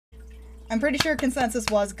I'm pretty sure consensus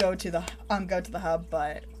was go to the hub,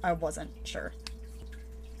 but I wasn't sure.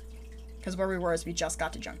 Because where we were is we just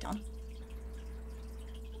got to Junktown.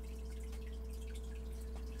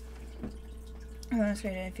 I want to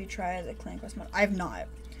say if you try the clan quest mode. I've not.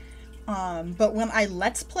 But when I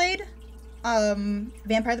Let's Played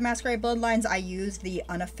Vampire the Masquerade Bloodlines, I used the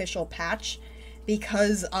unofficial patch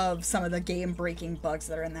because of some of the game-breaking bugs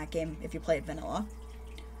that are in that game if you play it vanilla.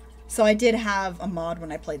 So I did have a mod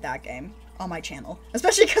when I played that game on my channel.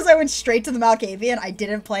 Especially because I went straight to the Malkavian. I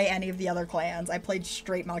didn't play any of the other clans. I played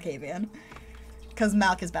straight Malkavian. Because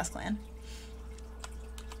Malk is best clan.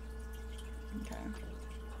 Okay.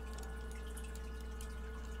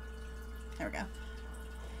 There we go.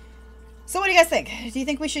 So what do you guys think? Do you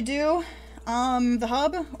think we should do the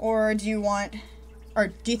hub? Or do you want... Or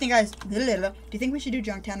do you think we should do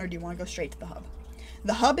Junktown, or do you want to go straight to the hub?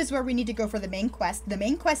 The hub is where we need to go for the main quest. The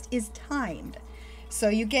main quest is timed. So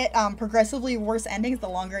you get progressively worse endings the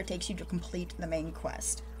longer it takes you to complete the main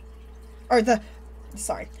quest. Or the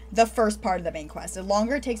first part of the main quest. The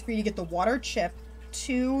longer it takes for you to get the water chip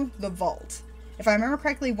to the vault. If I remember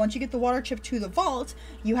correctly, once you get the water chip to the vault,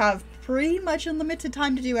 you have pretty much unlimited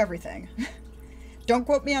time to do everything. Don't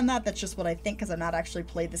quote me on that, that's just what I think, because I've not actually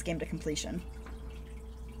played this game to completion.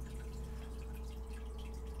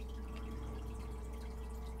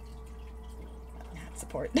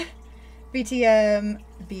 Support.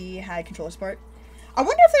 BTMB had controller support. I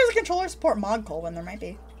wonder if there's a controller support mod, Colwyn. There might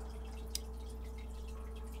be.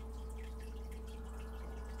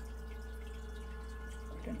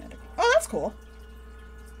 Oh, that's cool.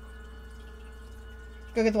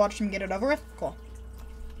 Go get the water and get it over with? Cool.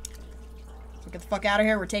 So get the fuck out of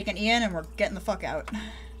here. We're taking Ian and we're getting the fuck out.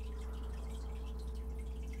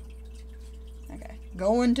 Okay.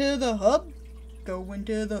 Going to the hub. Going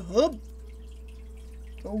to the hub.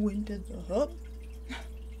 Go into the hub.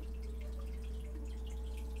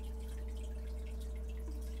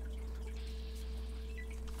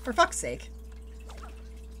 For fuck's sake.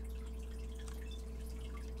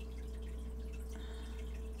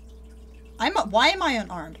 Why am I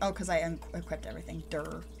unarmed? Oh, because I equipped everything.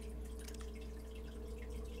 Durr.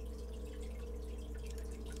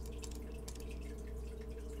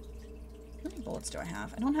 How many bullets do I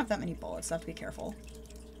have? I don't have that many bullets, so I have to be careful.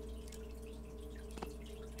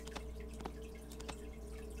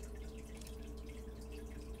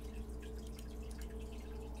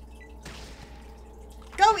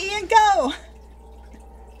 Go, Ian, go!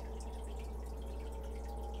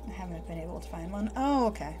 I haven't been able to find one. Oh,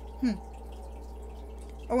 okay.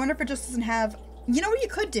 I wonder if it just doesn't have... You know what you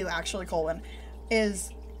could do, actually, Colwyn?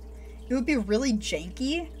 Is... It would be really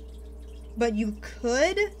janky, but you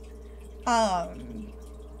could,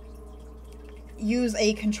 use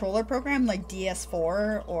a controller program like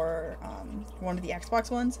DS4 or, one of the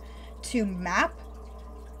Xbox ones to map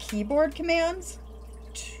keyboard commands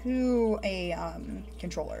to a,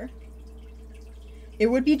 controller. It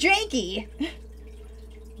would be janky,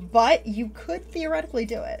 but you could theoretically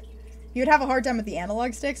do it. You'd have a hard time with the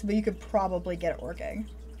analog sticks, but you could probably get it working.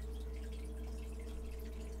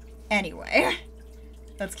 Anyway,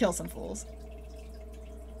 let's kill some fools.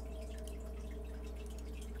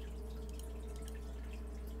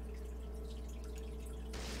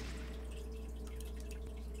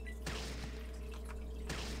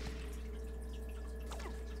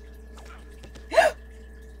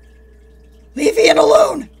 Leave Ian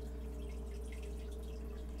alone!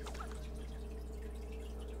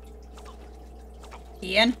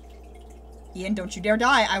 Ian? Ian, don't you dare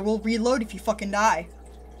die. I will reload if you fucking die.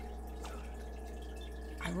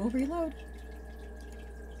 I will reload.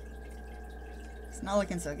 It's not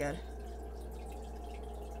looking so good.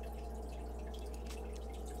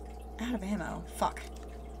 Out of ammo. Fuck.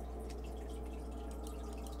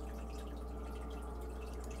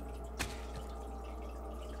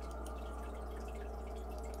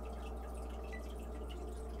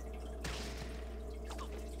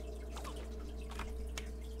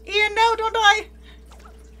 Ian, no, don't die!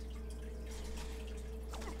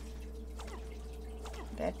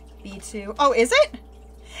 That B2. Oh, is it?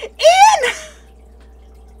 Ian!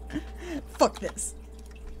 Fuck this.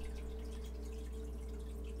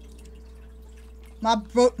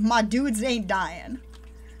 My dudes ain't dying.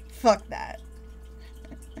 Fuck that.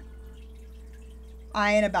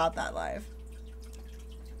 I ain't about that life.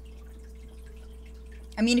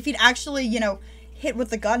 I mean, if he'd actually, you know, hit with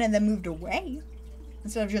the gun and then moved away,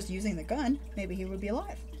 instead of just using the gun, maybe he would be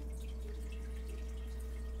alive.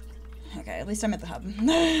 Okay, at least I'm at the hub.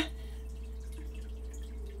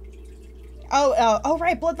 Oh,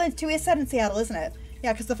 right, Bloodlines 2 is set in Seattle, isn't it?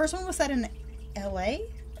 Yeah, because the first one was set in LA?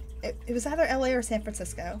 It was either LA or San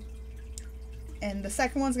Francisco. And the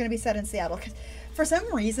second one's going to be set in Seattle. 'Cause for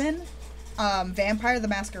some reason, Vampire the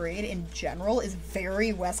Masquerade in general is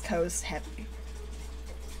very West Coast heavy.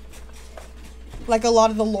 Like, a lot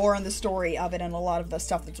of the lore and the story of it and a lot of the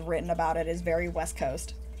stuff that's written about it is very West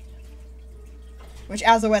Coast. Which,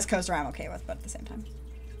 as a West Coaster, I'm okay with, but at the same time.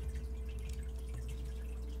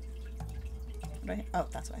 What did I hit? Oh,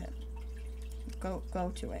 that's what I hit.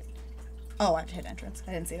 Go to it. Oh, I have to hit entrance.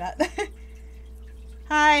 I didn't see that.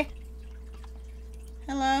 Hi.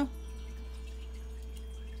 Hello.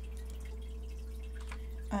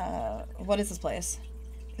 What is this place?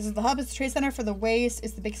 This is the hub. It's the trade center for the waste.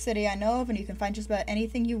 It's the big city I know of, and you can find just about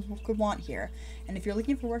anything you could want here. And if you're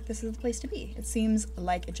looking for work, this is the place to be. It seems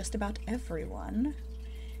like just about everyone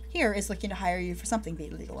here is looking to hire you for something, be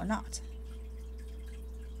it legal or not.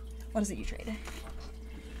 What is it you trade?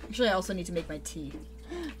 Actually, I also need to make my tea.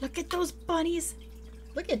 Look at those bunnies.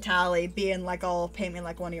 Look at Tally being like all paint me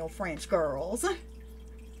like one of your French girls.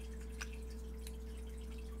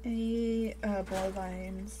 Any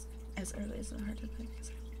bloodlines as early as hard to pick.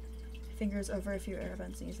 Fingers over a few air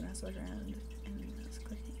vents and use a mouse around and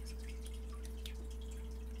clicking.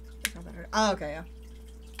 It's not that hard. Oh, okay, yeah.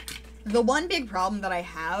 The one big problem that I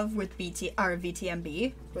have with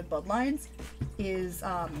VTMB with bloodlines is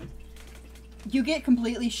you get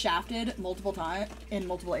completely shafted multiple times in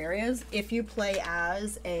multiple areas if you play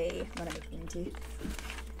as a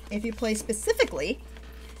if you play specifically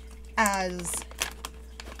as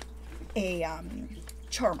a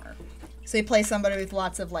charmer. So you play somebody with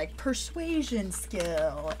lots of like persuasion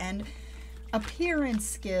skill and appearance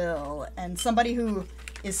skill and somebody who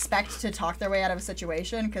is spec'd to talk their way out of a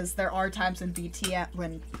situation, because there are times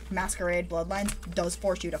when Masquerade Bloodlines does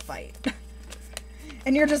force you to fight.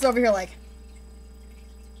 And you're just over here like,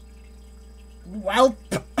 well,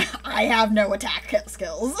 I have no attack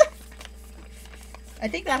skills. I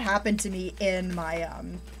think that happened to me in my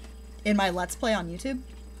Let's Play on YouTube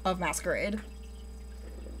of Masquerade.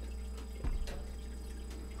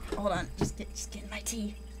 Hold on, just getting my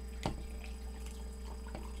tea.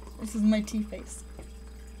 This is my tea face.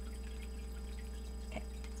 Okay.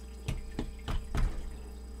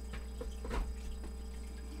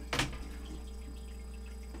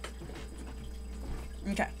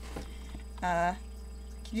 Okay. Can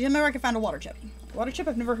you tell me where I can find a water chip? Water chip,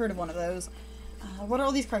 I've never heard of one of those. What are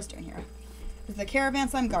all these carts doing here? Is the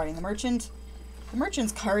caravans I'm guarding, the merchant's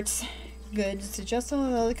carts, goods to just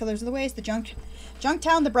all the colors of the waste, the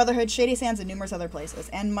Junktown, the Brotherhood, Shady Sands, and numerous other places.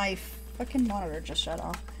 And my fucking monitor just shut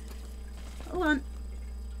off. Hold on.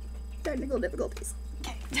 Technical difficulties.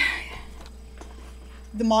 Okay.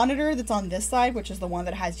 The monitor that's on this side, which is the one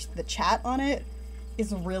that has the chat on it,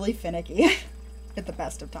 is really finicky at the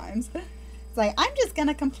best of times. It's like, I'm just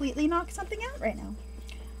gonna completely knock something out right now.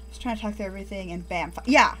 Just trying to talk through everything and bam.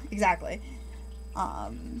 Yeah, exactly.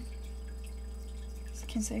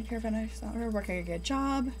 Can say caravan working a good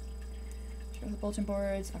job. Show the bulletin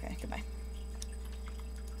boards. Okay, goodbye.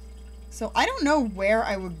 So I don't know where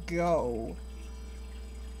I would go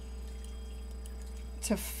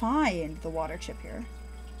to find the water chip here.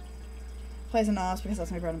 Plays a NOS because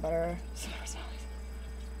that's my bread and butter.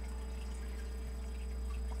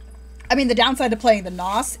 I mean, the downside to playing the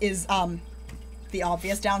NOS is the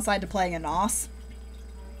obvious downside to playing a NOS.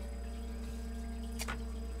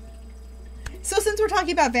 So since we're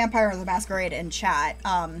talking about Vampire the Masquerade in chat,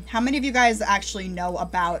 how many of you guys actually know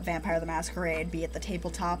about Vampire the Masquerade, be it the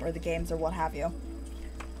tabletop or the games or what have you?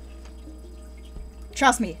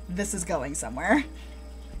 Trust me, this is going somewhere.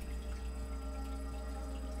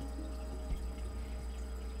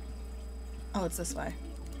 Oh, it's this way.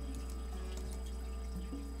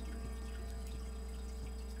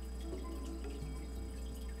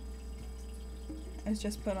 It's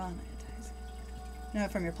just put on. No,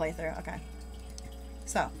 from your playthrough. Okay.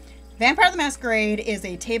 So, Vampire the Masquerade is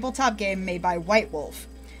a tabletop game made by White Wolf,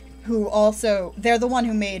 who also, they're the one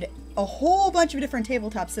who made a whole bunch of different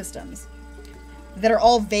tabletop systems that are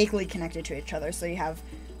all vaguely connected to each other. So you have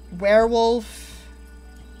werewolf,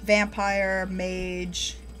 vampire,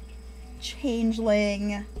 mage,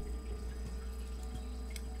 changeling.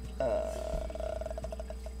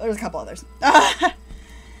 There's a couple others.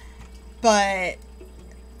 But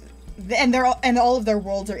all of their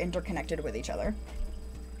worlds are interconnected with each other.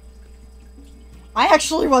 I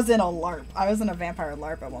actually was in a LARP. I was in a vampire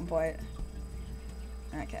LARP at one point.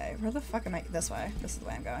 Okay, where the fuck am I? This way. This is the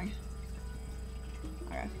way I'm going.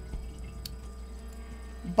 Okay.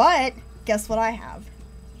 But, guess what I have?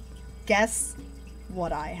 Guess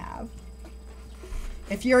what I have?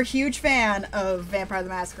 If you're a huge fan of Vampire the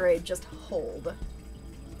Masquerade, just hold.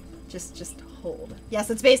 Just hold. Yes,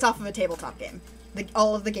 it's based off of a tabletop game.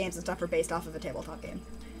 all of the games and stuff are based off of a tabletop game.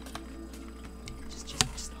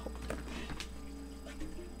 Just hold.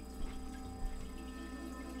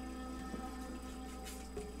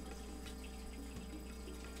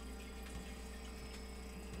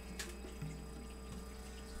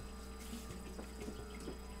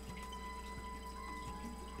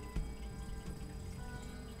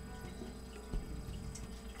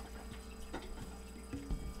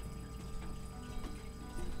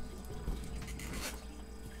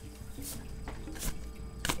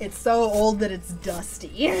 It's so old that it's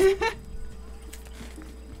dusty.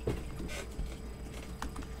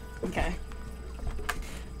 Okay.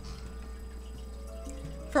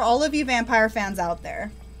 For all of you vampire fans out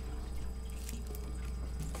there,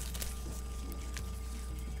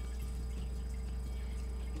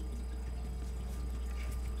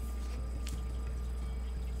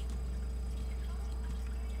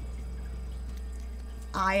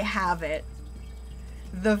 I have it.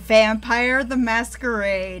 The Vampire the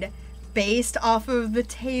Masquerade, based off of the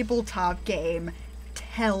tabletop game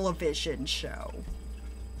television show.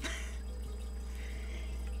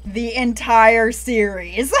 The entire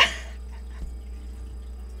series.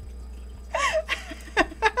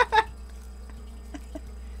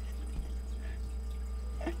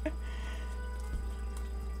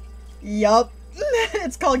 Yup.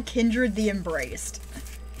 It's called Kindred the Embraced.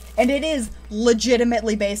 And it is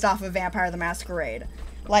legitimately based off of Vampire the Masquerade.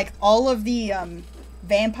 Like, all of the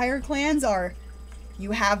vampire clans are...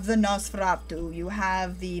 You have the Nosferatu, you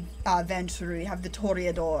have the Ventru, you have the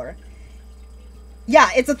Toreador. Yeah,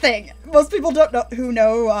 it's a thing. Most people don't know who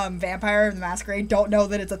know Vampire the Masquerade don't know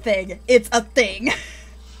that it's a thing. It's a thing.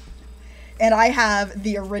 And I have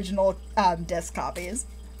the original disc copies.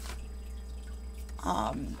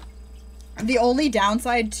 The only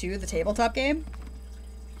downside to the tabletop game,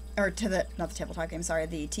 or to the, not the tabletop game, sorry,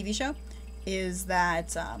 the TV show, is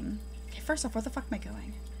that, okay, first off, where the fuck am I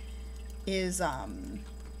going? Is,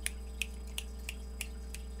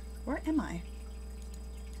 where am I?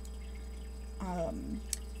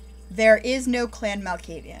 There is no Clan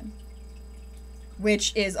Malkavian,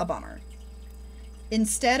 which is a bummer.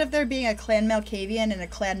 Instead of there being a Clan Malkavian and a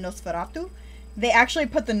Clan Nosferatu, they actually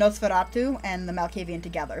put the Nosferatu and the Malkavian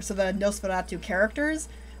together. So the Nosferatu characters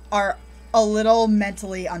are a little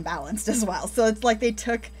mentally unbalanced as well. So it's like they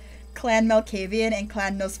took Clan Malkavian and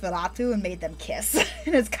Clan Nosferatu and made them kiss.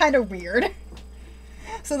 And it's kind of weird.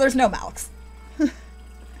 So there's no Malks. A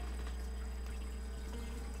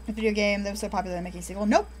video game that was so popular they're making a sequel.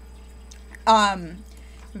 Nope.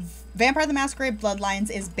 Vampire the Masquerade Bloodlines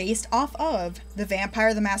is based off of the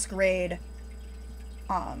Vampire the Masquerade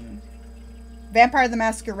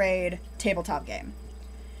tabletop game.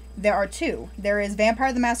 There are two. There is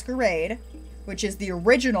Vampire the Masquerade, which is the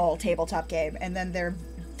original tabletop game, and then their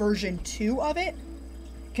version 2 of it,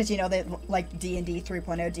 because, you know, they like D&D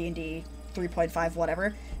 3.0, D&D 3.5,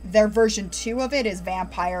 whatever. Their version 2 of it is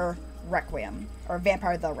Vampire Requiem, or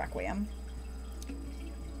Vampire the Requiem.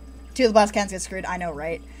 Two of the Blast Cans get screwed, I know,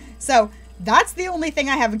 right? So, that's the only thing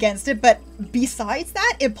I have against it, but besides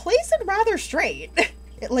that, it plays it rather straight.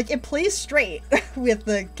 It plays straight with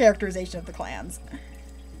the characterization of the clans.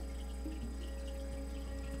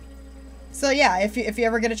 So yeah, if you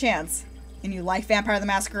ever get a chance and you like Vampire the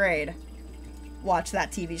Masquerade, watch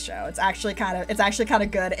that TV show. It's actually kind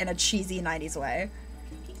of good in a cheesy 90s way.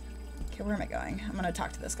 Okay, where am I going? I'm gonna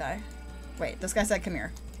talk to this guy. Wait, this guy said come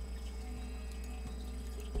here.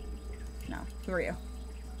 No, who are you?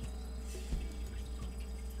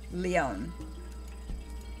 Leon.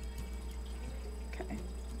 Okay.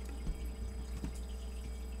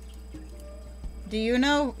 Do you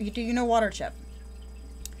know Water Chip?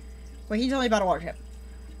 What can you tell me about a water chip?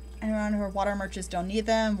 Anyone who are water merchants don't need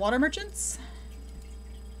them. Water merchants?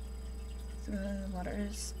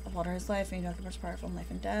 Water is life, and you know the most powerful in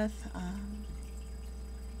life and death.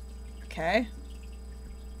 Okay.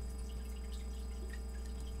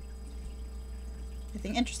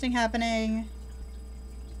 Anything interesting happening?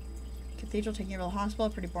 Cathedral taking over the hospital.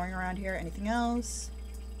 Pretty boring around here. Anything else?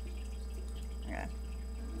 Okay.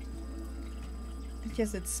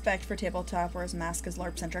 Because it's spec for tabletop, whereas Mask is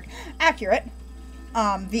LARP-centric. Accurate.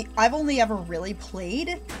 I've only ever really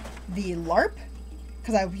played the LARP,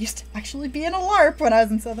 because I used to actually be in a LARP when I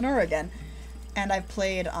was in Southern Oregon. And I've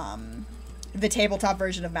played, the tabletop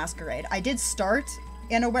version of Masquerade. I did start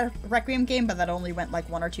in a Requiem game, but that only went like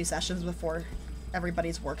 1 or 2 sessions before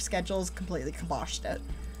everybody's work schedules completely kiboshed it.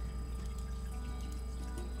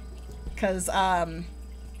 Because,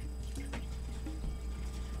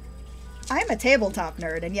 I'm a tabletop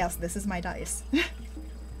nerd, and yes, this is my dice.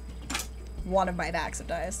 One of my backs of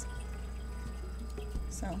dice.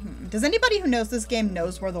 So, does anybody who knows this game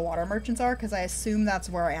knows where the water merchants are? Because I assume that's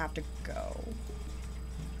where I have to go.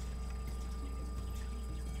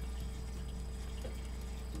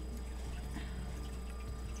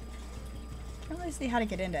 Can't really see how to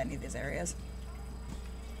get into any of these areas.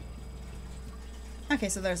 Okay,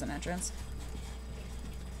 so there's an entrance.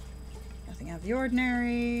 Nothing out of the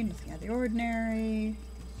ordinary. Nothing out of the ordinary.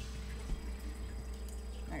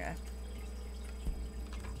 Okay.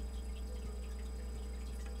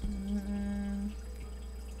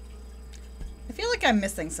 I feel like I'm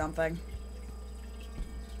missing something.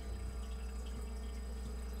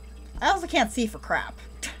 I also can't see for crap.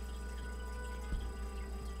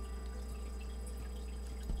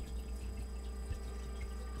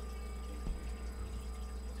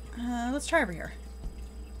 Let's try over here.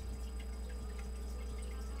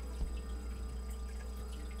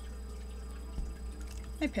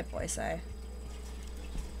 Hey, Pip-Boy say.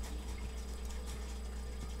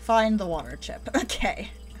 Find the water chip.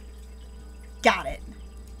 Okay. Got it.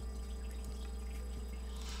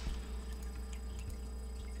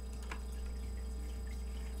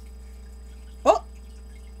 Oh!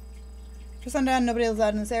 For sundown, nobody else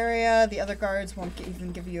out in this area. The other guards won't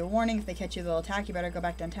even give you a warning. If they catch you, they'll attack. You better go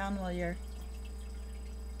back downtown while you're...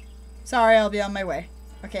 Sorry, I'll be on my way.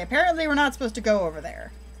 Okay, apparently we're not supposed to go over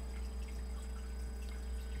there.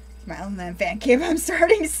 My own fan cave, I'm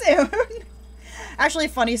starting soon. Actually,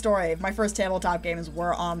 funny story. My first tabletop games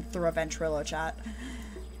were on through a Ventrilo chat.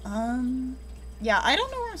 Yeah, I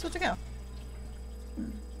don't know where I'm supposed to go.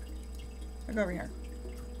 I'll go over here.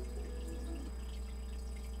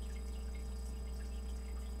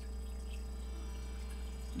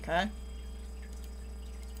 Okay.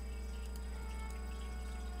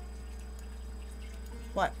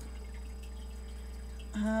 What?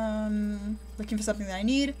 Looking for something that I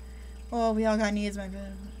need. Oh, we all got needs.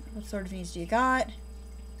 What sort of needs do you got?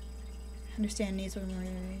 Understand needs. What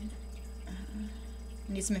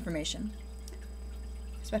need some information.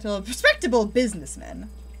 Respectable businessman.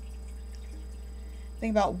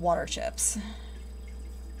 Think about water chips.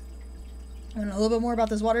 I don't know a little bit more about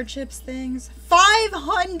those water chips things.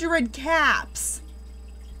 500 caps!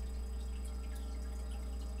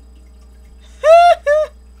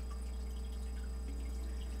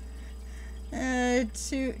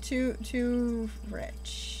 Too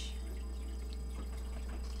rich.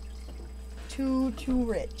 Too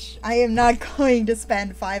rich. I am not going to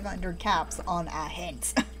spend 500 caps on a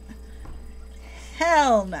hint.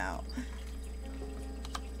 Hell no.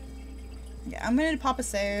 Yeah, I'm gonna pop a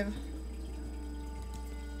save.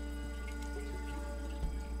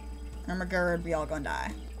 Armor guard, we all gonna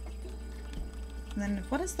die. And then,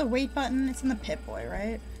 what is the wait button? It's in the Pip-Boy,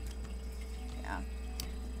 right? Yeah.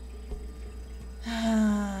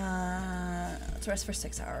 Let's rest for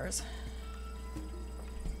 6 hours.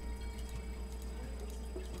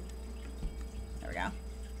 There we go.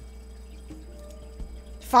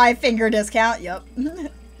 5-finger discount, yep.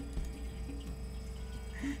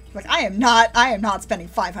 Like, I am not spending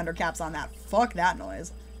 500 caps on that. Fuck that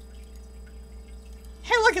noise.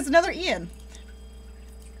 Hey, look, it's another Ian.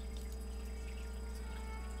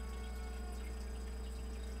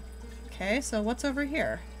 Okay, so what's over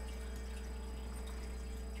here?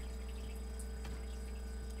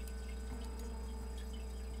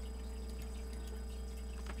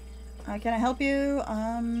 Can I help you?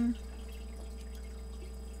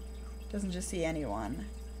 Doesn't just see anyone.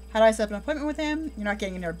 How do I set up an appointment with him? You're not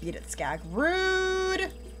getting in there beat at Skag.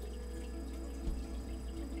 Rude!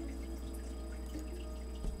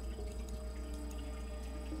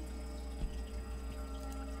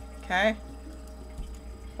 Okay.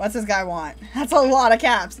 What's this guy want? That's a lot of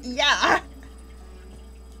caps. Yeah!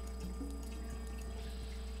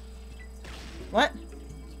 What?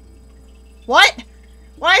 What?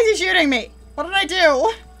 Why is he shooting me? What did I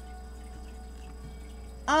do?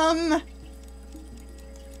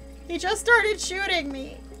 He just started shooting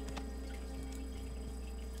me.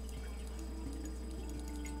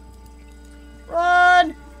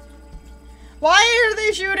 Run! Why are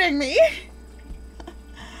they shooting me?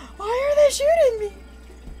 Why are they shooting me?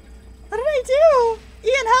 What did I do?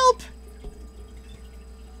 Ian, help!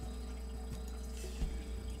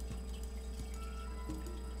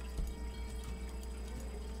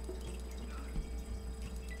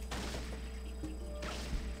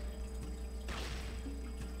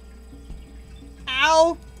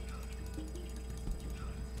 Ow!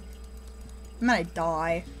 I'm gonna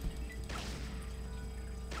die.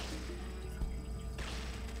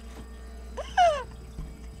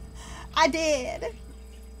 I did.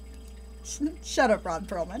 Shut up, Ron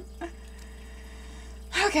Perlman.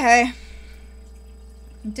 Okay.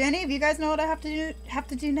 Do any of you guys know what I have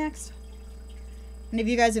to do next? Any of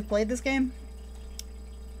you guys have played this game?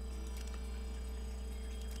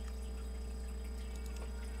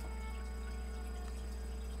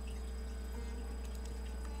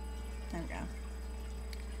 There we go.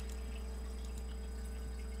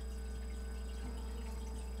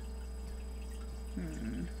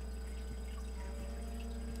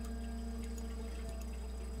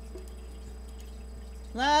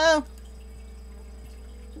 Hello?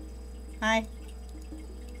 Hi.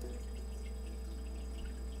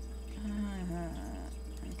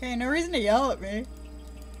 Okay, no reason to yell at me.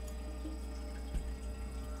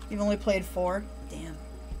 You've only played 4? Damn.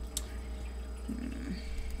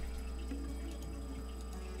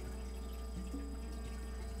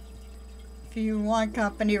 If you want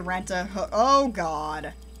company, rent a oh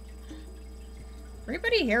god.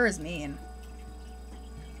 Everybody here is mean.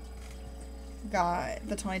 God,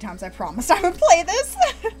 the 20 times I promised I would play this.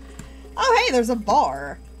 Oh hey, there's a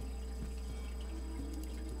bar.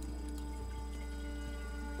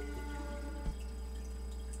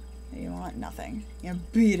 You want nothing. You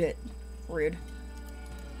beat it. Rude.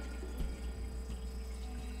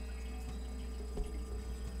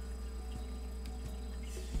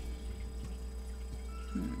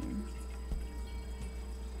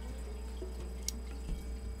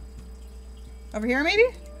 Over here, maybe?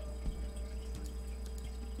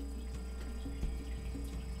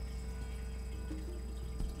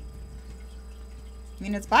 I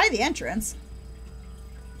mean, it's by the entrance.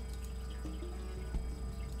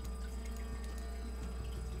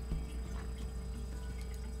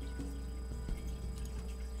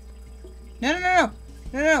 No, no, no, no.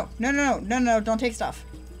 No, no, no, no, no, no, no, don't take stuff.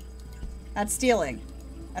 That's stealing.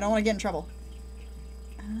 I don't want to get in trouble.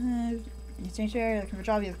 You're looking for a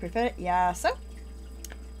job, you look pretty fit. Yeah, so?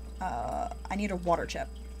 I need a water chip.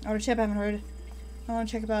 Water chip, I haven't heard. I want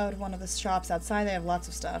to check about one of the shops outside. They have lots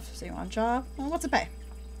of stuff. So you want a job? Well, what's it pay?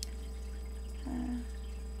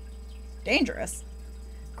 Dangerous?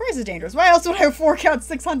 Of course it's dangerous. Why else would I fork out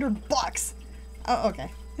 $600? Oh,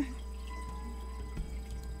 okay.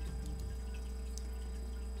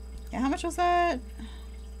 Yeah, how much was that?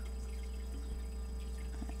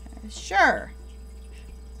 Sure.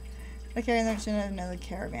 Okay, there's another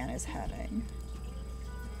caravan is heading.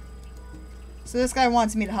 So this guy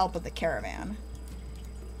wants me to help with the caravan.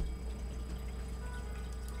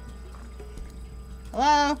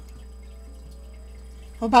 Hello?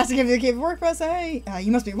 I'm about to give you the key of work, but say,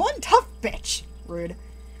 you must be one tough bitch. Rude.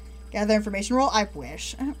 Gather information roll? I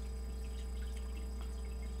wish. You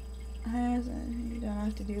don't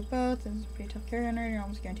have to do both. This is a pretty tough caravan. You're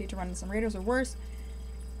almost guaranteed to run into some raiders or worse.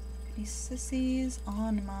 Any sissies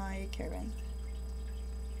on my caravan?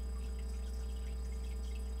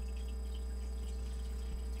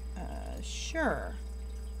 Sure.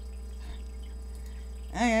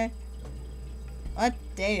 Okay. What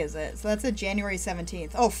day is it? So that's a January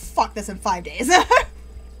 17th. Oh, fuck, that's in 5 days.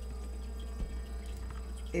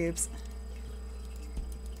 Oops.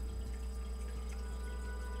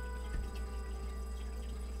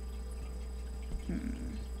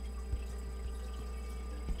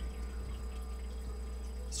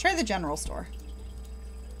 Let's try the general store.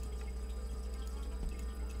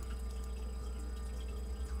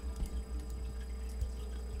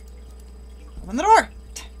 Open the door!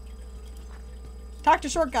 Talk to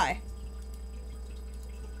short guy.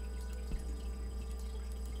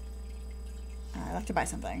 I'd like to buy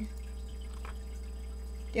something.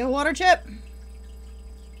 Do you have a water chip?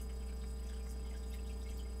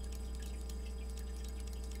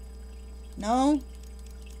 No?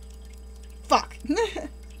 Fuck.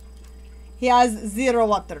 He has 0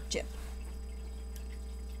 water chip.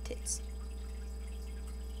 Tits.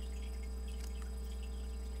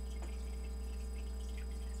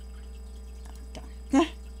 Done.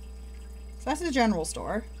 So that's the general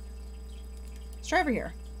store. Let's try over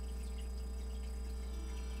here.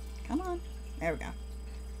 Come on. There we go.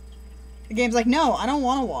 The game's like, no, I don't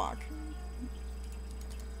want to walk.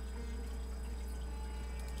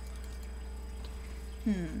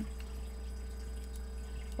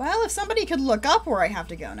 Well, if somebody could look up where I have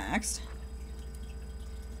to go next.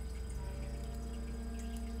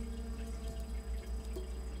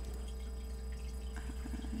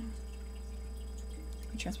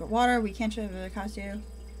 Transport water. We can't ship it cost you.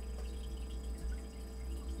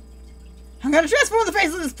 I'm gonna transform the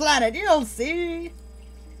face of this planet. You'll see.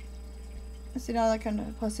 Plus, you don't want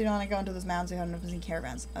to go into those mountains. You have no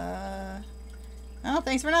caravans. Oh,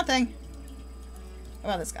 thanks for nothing. What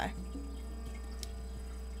about this guy?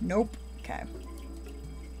 Nope. Okay.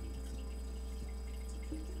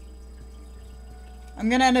 I'm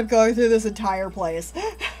gonna end up going through this entire place.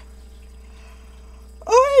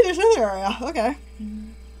 Oh, hey, there's another area. Okay.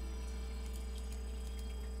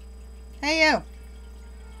 Hey, you.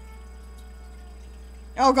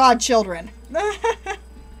 Oh god, children.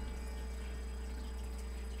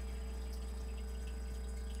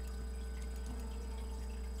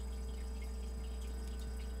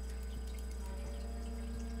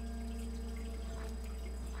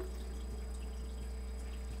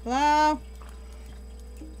 Hello?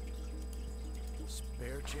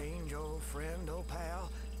 Spare change, old friend, old pal?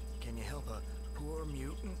 Can you help a poor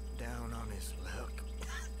mutant down on his luck?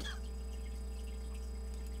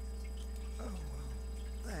 Oh, well,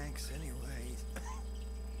 thanks anyways.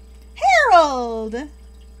 Harold! Do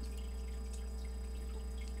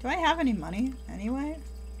I have any money anyway?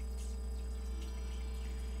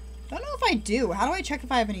 Don't know if I do. How do I check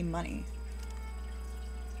if I have any money?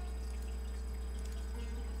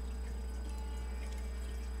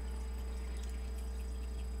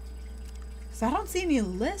 I don't see any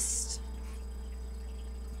list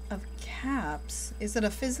of caps. Is it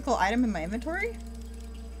a physical item in my inventory?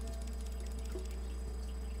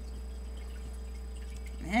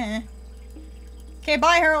 Eh. Okay,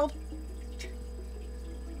 bye, Harold.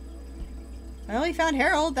 Well, we found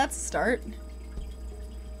Harold. That's a start.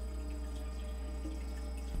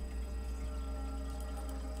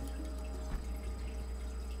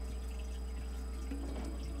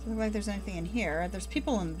 Doesn't look like there's anything in here. There's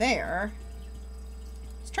people in there.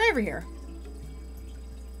 Let's try over here.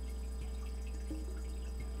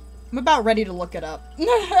 I'm about ready to look it up.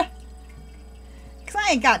 Because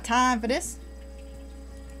I ain't got time for this.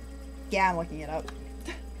 Yeah, I'm looking it up.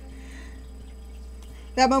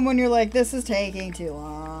 That moment when you're like, this is taking too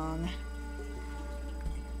long.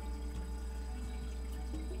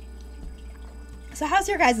 So how's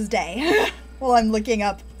your guys' day? Well, I'm looking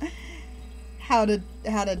up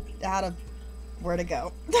where to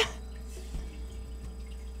go.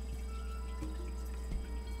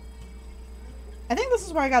 I think this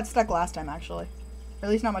is where I got stuck last time, actually. Or at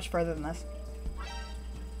least not much further than this.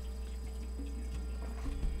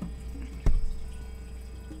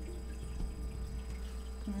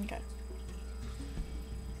 Okay.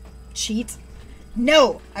 Cheat?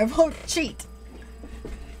 No! I won't cheat!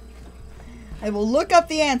 I will look up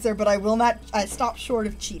the answer, but I will not. I stop short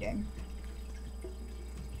of cheating.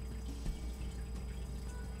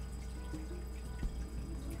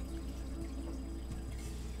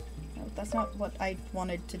 That's not what I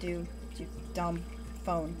wanted to do, you dumb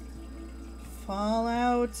phone.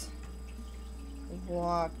 Fallout.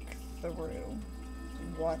 Walk through.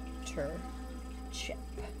 Water chip.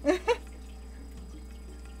 There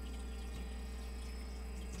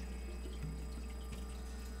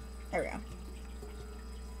we go.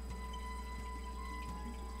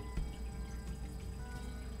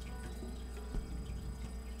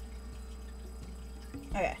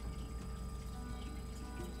 Okay.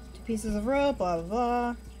 Pieces of rope, blah blah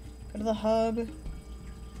blah. Go to the hub.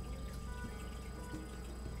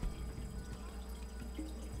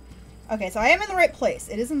 Okay, so I am in the right place.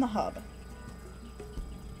 It is in the hub.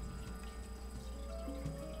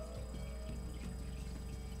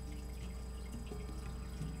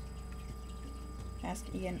 Ask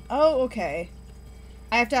Ian. Oh, okay.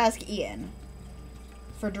 I have to ask Ian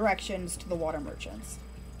for directions to the water merchants.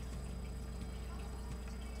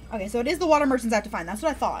 Okay, so it is the water merchants I have to find. That's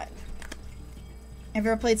what I thought. Have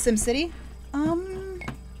you ever played SimCity?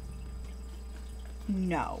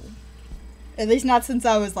 No. At least not since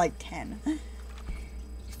I was like 10.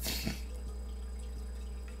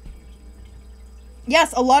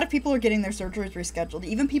 Yes, a lot of people are getting their surgeries rescheduled.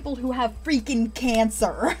 Even people who have freaking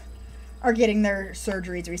cancer are getting their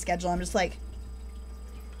surgeries rescheduled. I'm just like,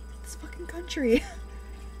 this fucking country.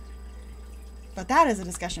 But that is a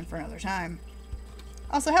discussion for another time.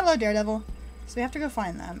 Also, hello, Daredevil. So we have to go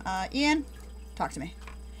find them. Ian, talk to me.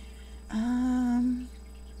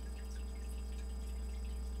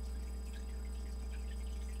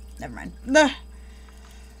 Never mind.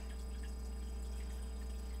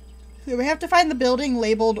 So we have to find the building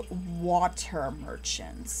labeled Water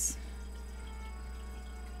Merchants.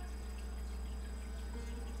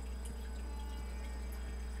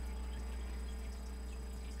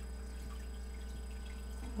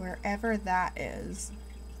 Wherever that is.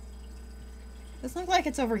 Doesn't look like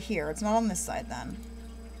it's over here. It's not on this side then.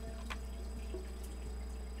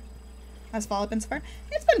 Has follow-up been so far?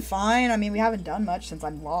 It's been fine. I mean, we haven't done much since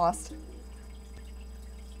I'm lost.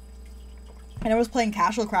 And I was playing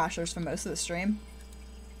Casual Crashers for most of the stream.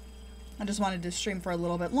 I just wanted to stream for a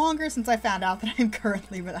little bit longer since I found out that I'm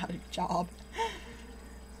currently without a job.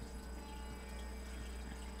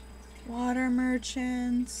 Water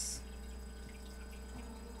merchants.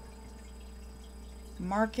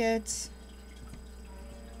 Market.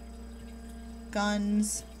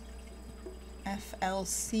 Guns.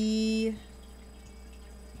 FLC.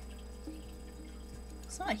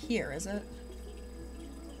 It's not here, is it?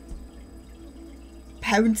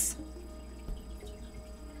 Pounce.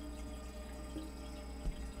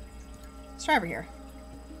 Let's try over here.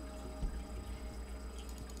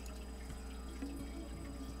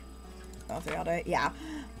 Oh, 3 all day. Yeah.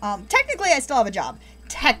 Technically, I still have a job.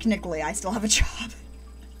 Technically, I still have a job.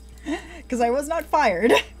 Because I was not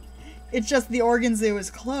fired. It's just the organ zoo is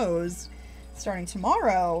closed starting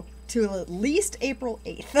tomorrow to at least April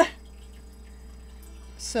 8th.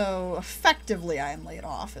 So, effectively, I am laid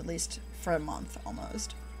off, at least for a month,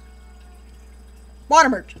 almost. Water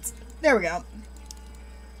merchants. There we go.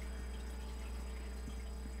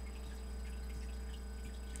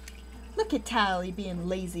 Look at Tally being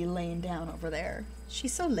lazy laying down over there.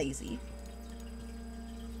 She's so lazy.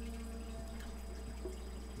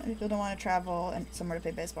 People don't want to travel and somewhere to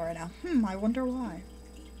play baseball right now. I wonder why.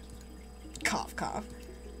 Cough, cough.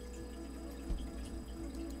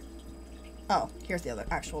 Oh, here's the other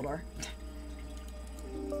actual door.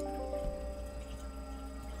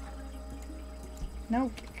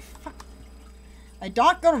 No, fuck. I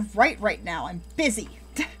don't go to right now. I'm busy.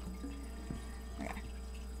 Okay.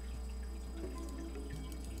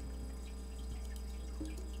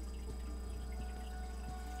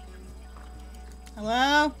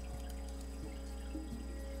 Hello?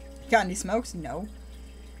 Got any smokes? No.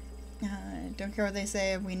 Don't care what they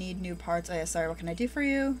say. We need new parts. Oh yeah, sorry. What can I do for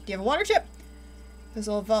you? Do you have a water chip? Those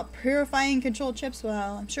old vault purifying control chips?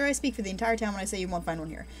 Well, I'm sure I speak for the entire town when I say you won't find one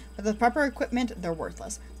here. With the proper equipment, they're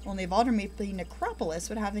worthless. Only a vault or maybe Necropolis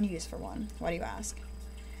would have any use for one. Why do you ask?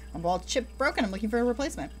 My vault chip broken. I'm looking for a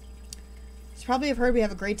replacement. You probably have heard we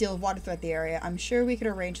have a great deal of water throughout the area. I'm sure we could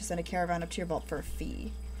arrange to send a caravan up to your vault for a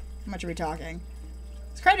fee. How much are we talking?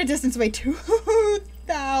 It's quite a distance away.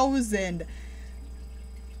 2,000.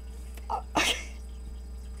 Okay.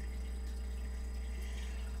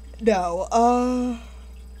 No,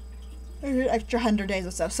 extra 100 days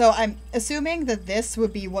or so. So I'm assuming that this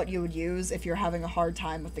would be what you would use if you're having a hard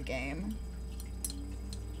time with the game.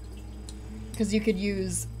 Because you could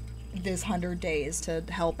use this 100 days to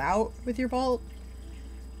help out with your vault.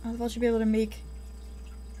 The vault should be able to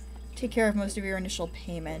take care of most of your initial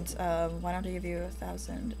payment. Why don't I give you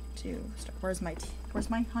 1,000 to start? Where's my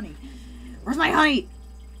honey? Where's my honey?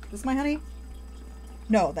 Is this my honey?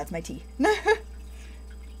 No, that's my tea.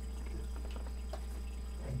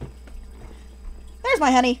 There's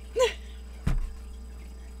my honey.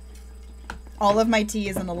 All of my tea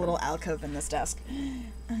is in a little alcove in this desk.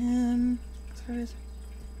 Damn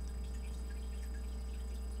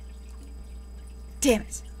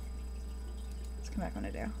it. Let's come back when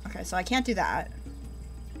I do. Okay, so I can't do that.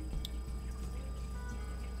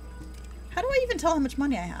 How do I even tell how much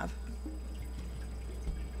money I have?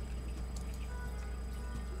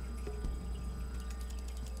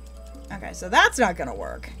 Okay, so that's not gonna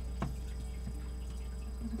work.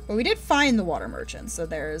 But we did find the water merchant, so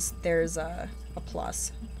there's a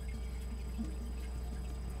plus.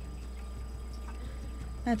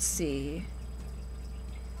 Let's see.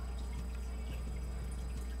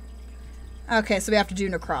 Okay, so we have to do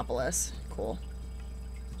Necropolis. Cool.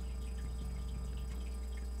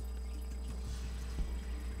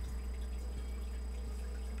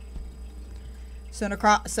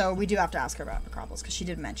 So we do have to ask her about Necropolis because she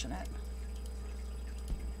did mention it.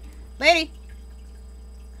 Lady.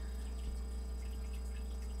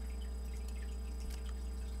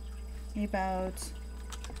 About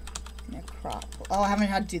Necropolis. Oh, I haven't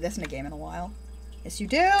had to do this in a game in a while. Yes, you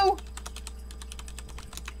do.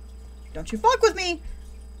 Don't you fuck with me.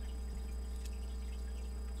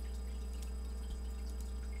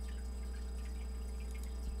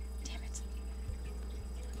 Damn it.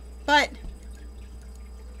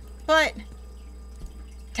 But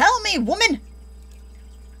tell me, woman.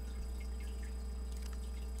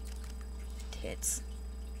 Tits.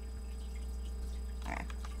 Okay.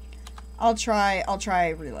 I'll try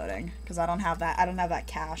reloading because I don't have that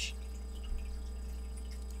cash.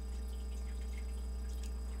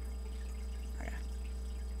 Okay.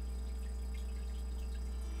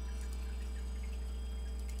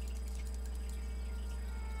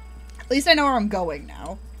 At least I know where I'm going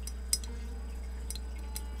now.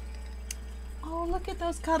 Oh, look at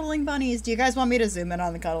those cuddling bunnies. Do you guys want me to zoom in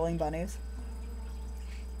on the cuddling bunnies?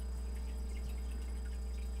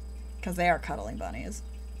 Because they are cuddling bunnies.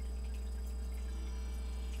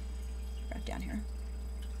 Right down here.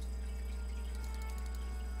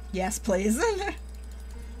 Yes, please.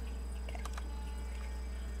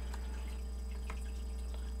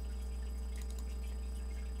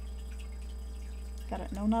 Got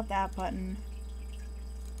it. No, not that button.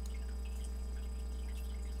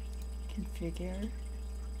 Configure.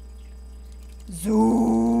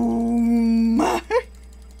 Zoom!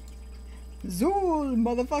 Zool,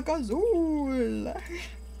 motherfucker, zool! Look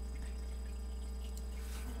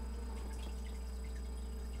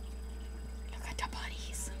at the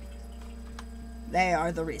buddies. They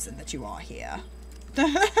are the reason that you are here.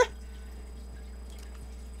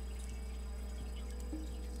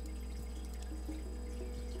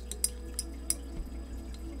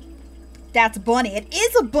 That's a bunny. It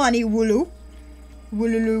is a bunny, Wooloo.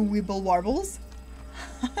 Wooloo Weeble Warbles.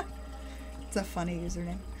 It's a funny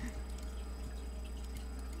username.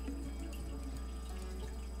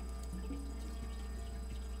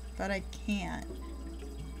 But I can't.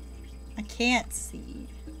 I can't see.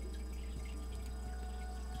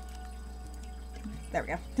 There we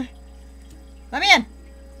go. Let me in!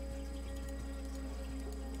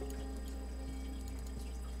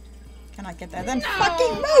 Cannot get there. Then no,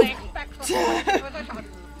 fucking move!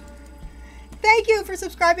 Thank you for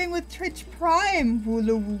subscribing with Twitch Prime,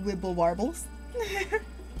 Wooloo Wibble Warbles.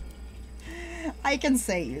 I can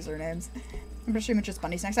say usernames. I'm pretty sure it's just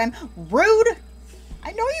bunnies next time. Rude!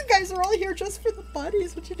 I know you guys are all here just for the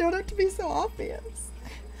bunnies, but you don't have to be so obvious.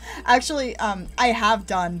 Actually, I have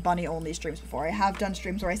done bunny-only streams before. I have done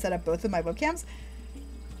streams where I set up both of my webcams.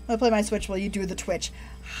 I'll play my Switch while you do the Twitch.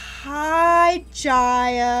 Hi,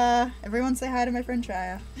 Jaya. Everyone say hi to my friend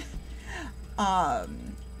Jaya.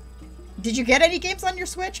 Did you get any games on your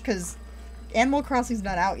Switch? Because Animal Crossing's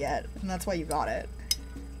not out yet, and that's why you got it.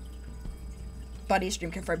 Bunny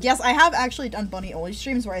stream confirmed. Yes, I have actually done bunny-only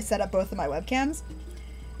streams where I set up both of my webcams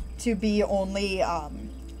to be only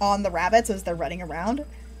on the rabbits as they're running around.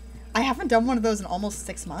 I haven't done one of those in almost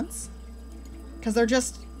 6 months because they're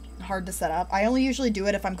just hard to set up. I only usually do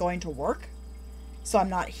it if I'm going to work, so I'm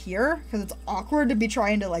not here because it's awkward to be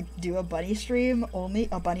trying to like do a bunny stream only,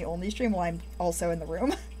 a bunny-only stream while I'm also in the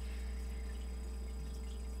room.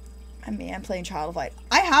 I mean, I'm playing Child of Light.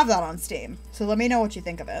 I have that on Steam, so let me know what you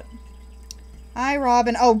think of it. Hi,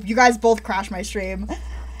 Robin. Oh, you guys both crashed my stream.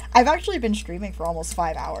 I've actually been streaming for almost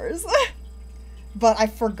 5 hours. But I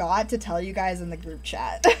forgot to tell you guys in the group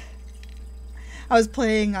chat. I was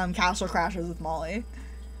playing Castle Crashers with Molly.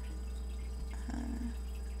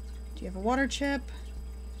 Do you have a water chip?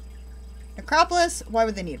 Necropolis? Why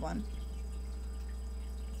would they need one?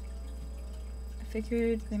 I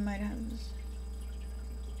figured they might have this.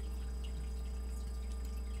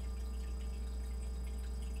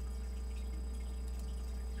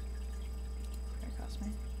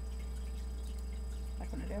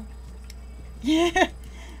 Yeah.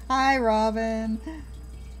 Hi, Robin.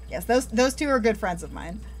 Yes, those two are good friends of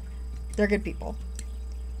mine. They're good people.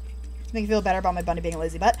 To make me feel better about my bunny being a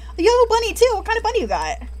lazy butt. Oh, you have a bunny too. What kind of bunny you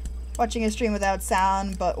got? Watching a stream without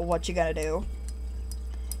sound, but what you gonna do?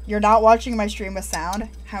 You're not watching my stream with sound?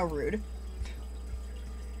 How rude.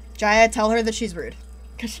 Jaya, tell her that she's rude.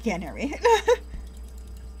 Because she can't hear me.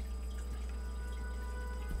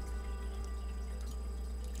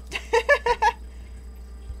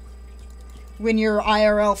 When your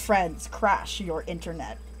IRL friends crash your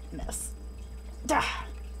internet-ness. Duh.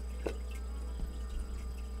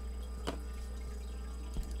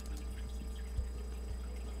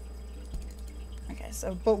 Okay,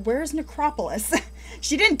 so, but where's Necropolis?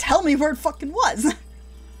 She didn't tell me where it fucking was.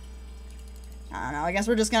 I don't know, I guess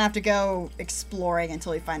we're just gonna have to go exploring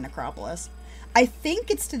until we find Necropolis. I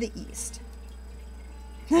think it's to the east.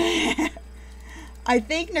 I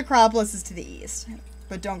think Necropolis is to the east,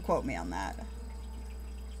 but don't quote me on that.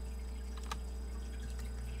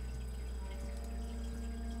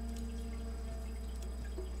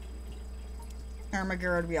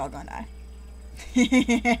 Armageddon, we all gonna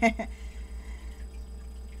die.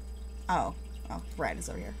 Oh, right, it's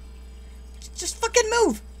over here. Just fucking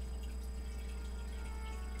move!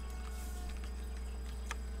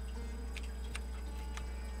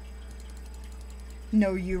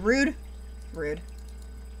 No, you rude. Rude.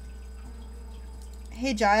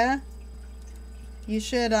 Hey, Jaya. You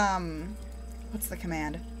should, what's the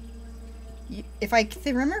command? If I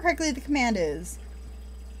remember correctly, the command is !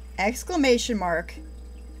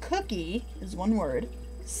 Cookie is one word,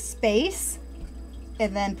 space,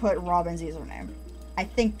 and then put Robin's username. I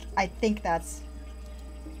think that's...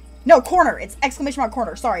 No, corner. It's !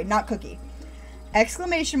 Corner. Sorry, not cookie. !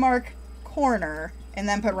 Corner, and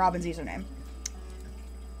then put Robin's username.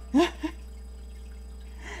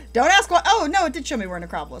 Don't ask why. Oh, no, it did show me where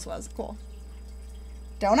Necropolis was. Cool.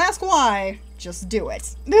 Don't ask why. Just do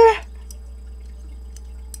it.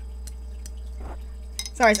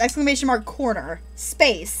 Sorry, it's ! Corner,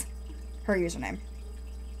 space, her username.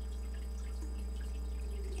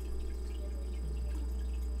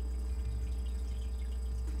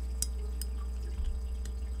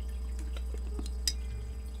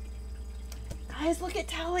 Guys, look at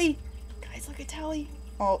Tally. Guys, look at Tally.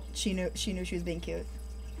 Oh, she knew she was being cute.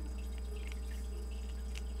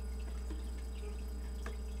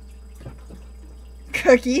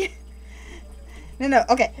 Cookie. No,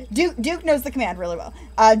 okay. Duke knows the command really well.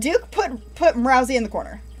 Duke, put Rousey in the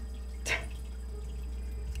corner.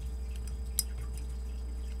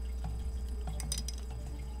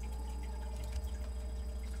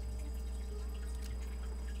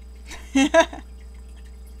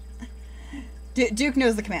 Duke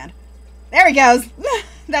knows the command. There he goes.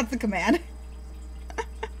 That's the command.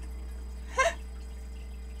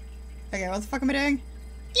 Okay, what the fuck am I doing?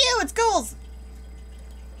 Ew, it's ghouls!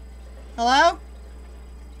 Hello?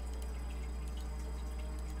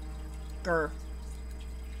 Grr.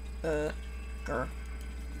 Grr.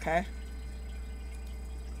 Okay.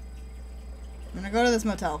 I'm gonna go to this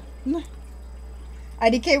motel.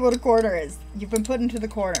 IDK what a corner is. You've been put into the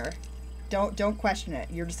corner. Don't question it.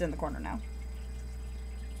 You're just in the corner now.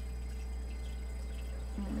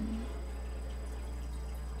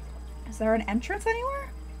 Is there an entrance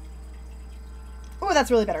anywhere? Oh,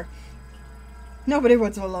 that's really better. Nobody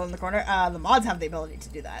wants to alone in the corner. The mods have the ability to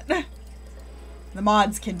do that. The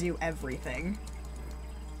mods can do everything.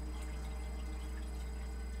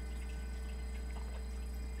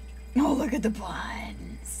 Oh, look at the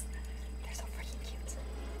buns. They're so freaking cute.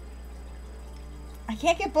 I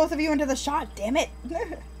can't get both of you into the shot, damn it.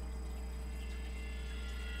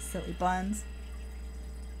 Silly buns.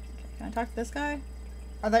 Okay, can I talk to this guy?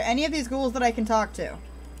 Are there any of these ghouls that I can talk to?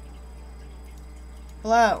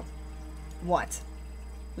 Hello? What?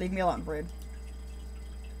 Leave me alone, Brood.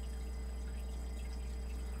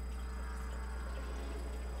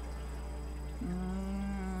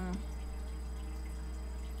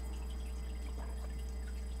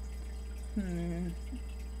 And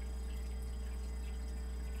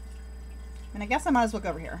I guess I might as well go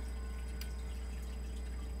over here.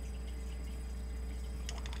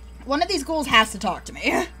 One of these ghouls has to talk to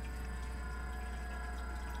me.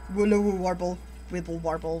 Willow warble, wibble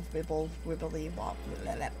warble, wibble, wibbly wobble.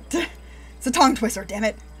 It's a tongue twister, damn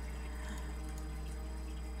it.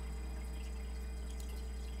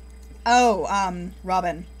 Oh,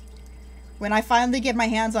 Robin. When I finally get my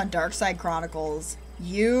hands on Darkside Chronicles,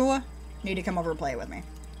 you need to come over and play it with me.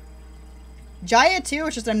 Jaya too,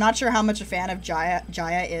 it's just I'm not sure how much a fan of Jaya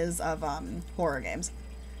is of horror games.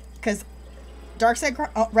 Because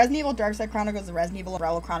Resident Evil Darkside Chronicles and Resident Evil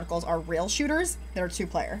Umbrella Chronicles are rail shooters that are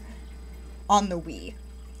 2-player. On the Wii.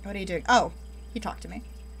 What are you doing? Oh, he talked to me.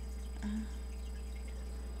 I'm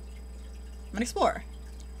an explorer.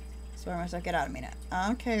 So I must get out of me now.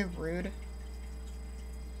 Okay, rude.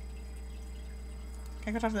 Can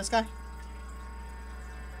I go talk to this guy?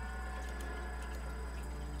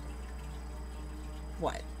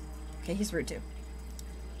 What? Okay, he's rude too.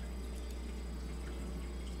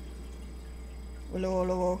 Willow,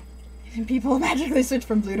 willow, willow. People magically switch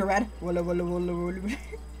from blue to red. Willow, willow, willow, willow.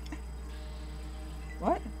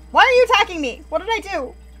 What? Why are you attacking me? What did I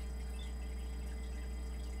do?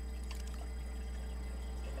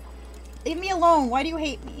 Leave me alone. Why do you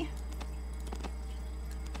hate me?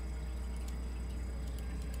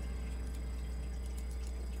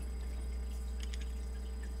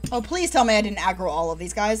 Oh, please tell me I didn't aggro all of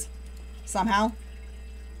these guys. Somehow.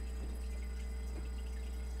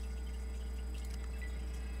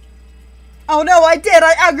 Oh no, I did!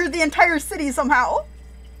 I aggroed the entire city somehow!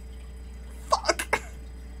 Fuck!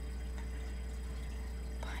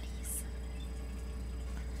 Bunnies.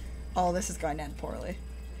 Oh, this is going to end poorly.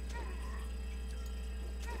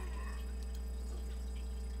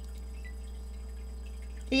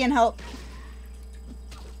 Ian, help.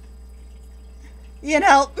 Ian,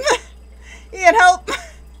 help. Ian, help.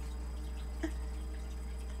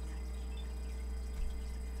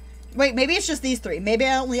 Wait, maybe it's just these three. Maybe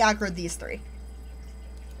I only aggroed these three.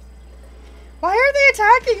 Why are they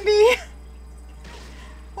attacking me?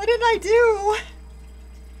 What did I do?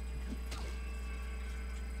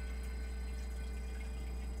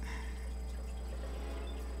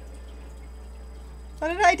 What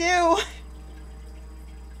did I do?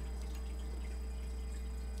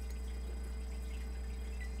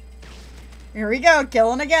 Here we go,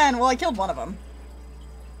 killing again. Well, I killed one of them.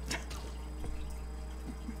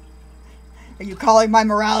 Are you calling my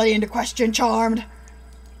morality into question, Charmed?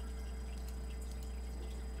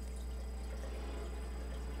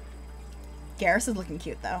 Garrus is looking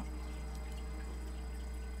cute, though.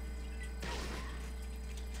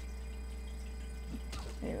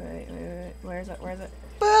 Wait. Where is it? Where is it?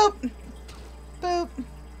 Boop! Boop!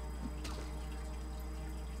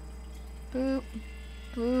 Boop.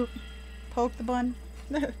 Boop. Poke the bun.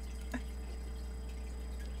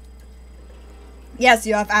 Yes,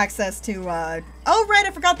 you have access to, oh, right,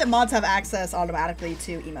 I forgot that mods have access automatically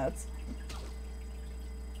to emotes.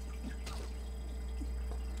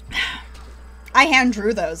 I hand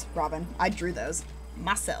drew those, Robin. I drew those.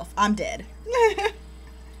 Myself. I'm dead.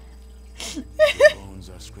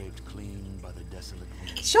 Bones are scraped clean by the desolate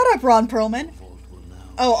wind. Shut up, Ron Perlman. Vault will now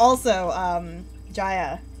Oh, also,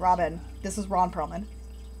 Jaya, Robin, this is Ron Perlman.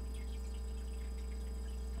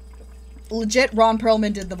 Legit, Ron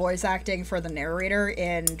Perlman did the voice acting for the narrator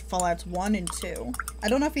in Fallouts 1 and 2. I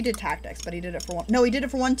don't know if he did Tactics, but he did it for 1. No, he did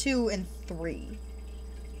it for 1, 2, and 3.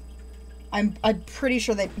 I'm pretty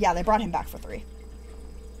sure they brought him back for 3.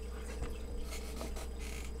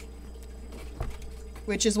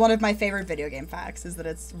 Which is one of my favorite video game facts, is that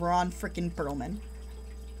it's Ron frickin' Perlman.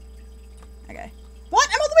 Okay. What?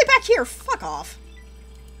 I'm all the way back here! Fuck off!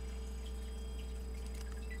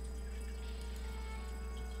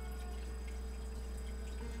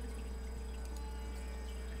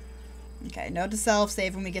 Okay, note to self,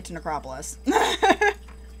 save when we get to Necropolis.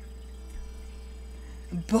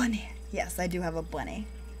 Bunny. Yes, I do have a bunny.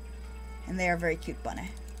 And they are a very cute bunny.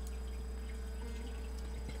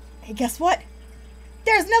 Hey, guess what?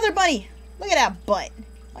 There's another bunny! Look at that butt.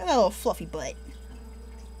 Look at that little fluffy butt.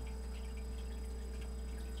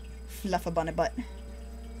 Fluffy bunny butt.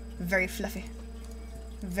 Very fluffy.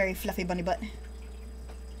 Very fluffy bunny butt.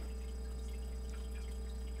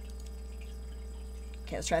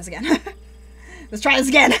 Okay, let's try this again. Let's try this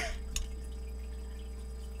again!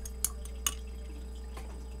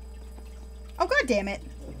 Oh, god damn it.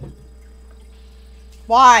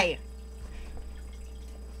 Why?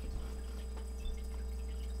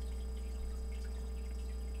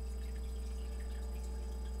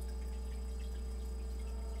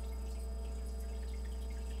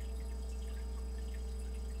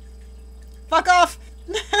 Fuck off!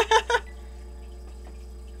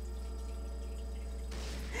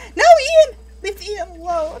 No, Ian! Leave Ian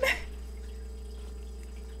alone!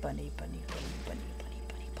 Bunny, bunny, bunny, bunny, bunny,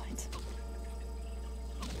 bunny, buns.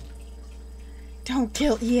 Don't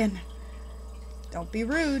kill Ian. Don't be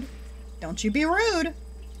rude. Don't you be rude.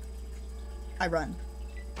 I run.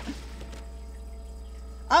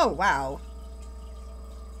 Oh, wow.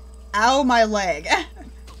 Ow, my leg.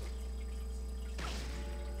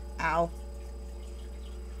 Ow.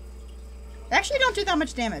 They actually don't do that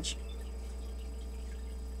much damage.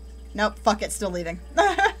 Nope, fuck it, still leaving.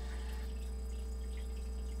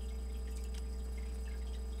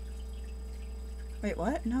 Wait,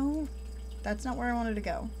 what? No, that's not where I wanted to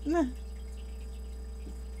go. Need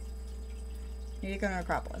to go to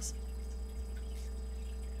Necropolis.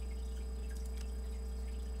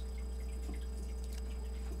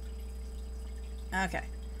 Okay.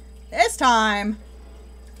 This time!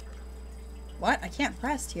 What? I can't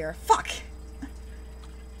rest here. Fuck!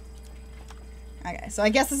 Okay, so I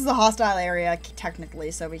guess this is a hostile area, technically,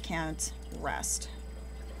 so we can't rest.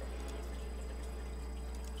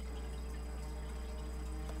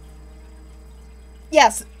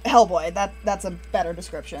 Yes, Hellboy. That's a better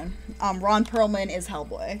description. Ron Perlman is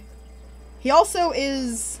Hellboy. He also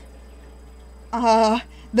is, the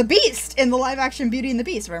Beast in the live-action Beauty and the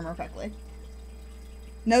Beast, if I remember correctly.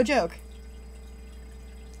 No joke.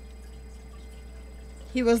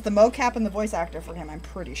 He was the mocap and the voice actor for him, I'm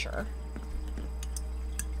pretty sure.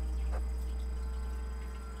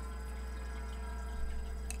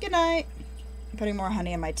 Good night. I'm putting more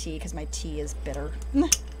honey in my tea because my tea is bitter.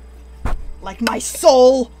 Like my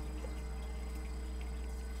soul!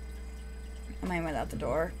 Am I without the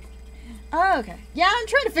door? Oh, okay. Yeah, I'm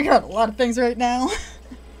trying to figure out a lot of things right now.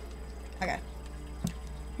 Okay.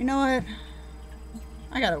 You know what?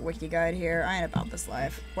 I got a wiki guide here. I ain't about this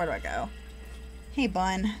life. Where do I go? Hey,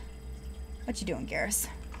 bun. What you doing, Garrus?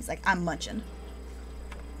 He's like, I'm munching.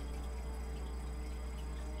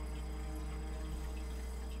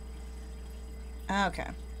 Okay.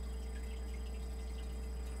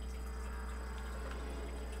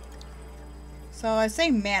 So I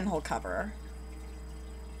say manhole cover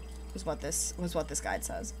was what this guide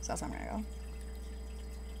says. So that's where I'm gonna go.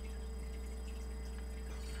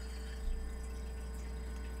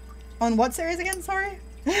 On what series again? Sorry.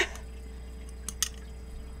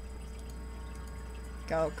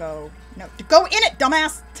 Go. No, go in it,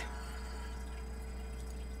 dumbass.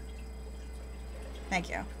 Thank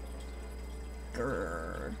you.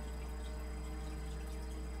 Grrr.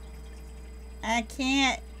 I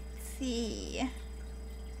can't see.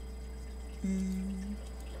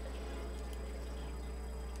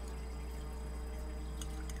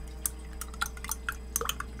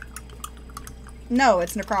 No,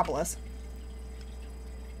 it's Necropolis.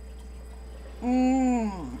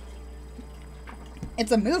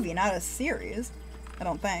 It's a movie, not a series. I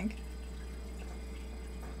don't think.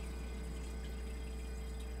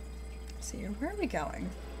 Let's see, where are we going?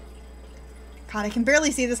 God, I can barely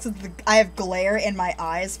see this because I have glare in my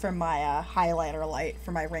eyes from my highlighter light,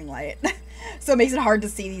 from my ring light. So it makes it hard to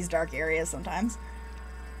see these dark areas sometimes.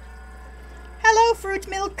 Hello, Fruit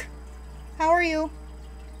Milk. How are you?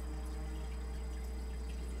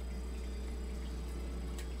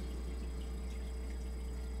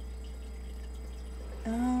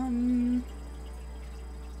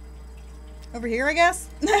 Over here, I guess?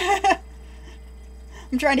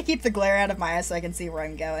 I'm trying to keep the glare out of my eyes so I can see where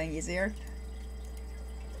I'm going easier.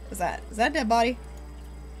 Is that a dead body?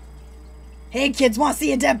 Hey, kids, want to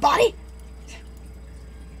see a dead body?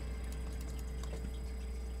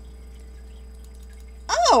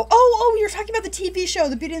 Oh, you're talking about the TV show,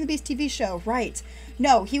 the Beauty and the Beast TV show, right.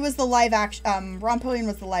 No, he was the live action, Ron Perlman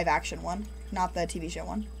was the live action one, not the TV show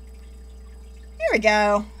one. Here we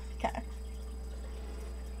go. Okay.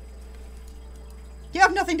 You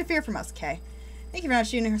have nothing to fear from us, okay. Thank you for not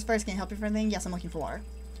shooting us first. Can I help you for anything? Yes, I'm looking for water.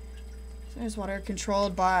 So there's water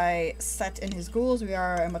controlled by Set and his ghouls. We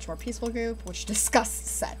are a much more peaceful group, which disgusts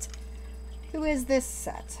Set. Who is this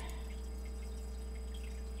Set?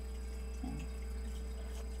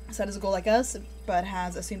 Set is a ghoul like us, but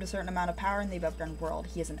has assumed a certain amount of power in the above-ground world.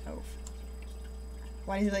 He is an oaf.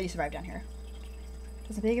 Why does he let you survive down here?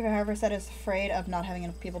 Doesn't big, however, Set is afraid of not having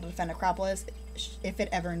enough people to defend Necropolis if it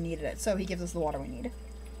ever needed it. So he gives us the water we need.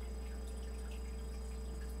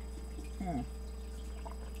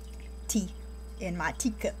 Tea in my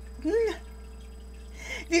teacup. Have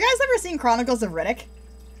you guys ever seen Chronicles of Riddick?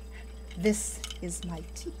 This is my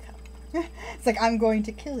teacup. It's like, I'm going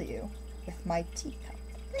to kill you with my teacup.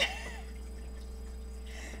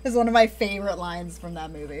 It's one of my favorite lines from that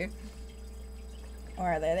movie.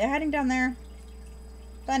 Where are they? They're hiding down there.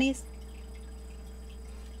 Bunnies.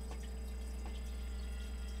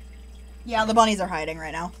 Yeah, the bunnies are hiding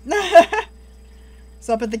right now.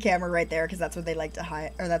 So I'll put the camera right there because that's where they like to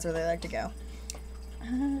hide, or that's where they like to go.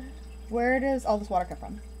 Where does all this water come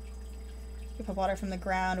from? We put water from the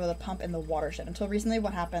ground with a pump in the watershed. Until recently,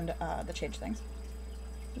 what happened that changed things.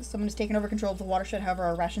 Someone has taken over control of the watershed. However,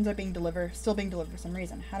 our rations are still being delivered for some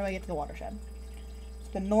reason. How do I get to the watershed?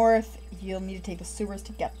 To the north, you'll need to take the sewers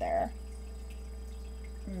to get there.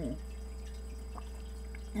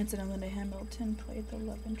 Incidentally, Hamilton played the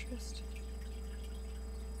love interest.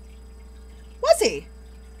 Was he?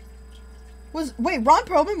 Wait, Ron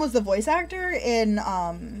Perlman was the voice actor in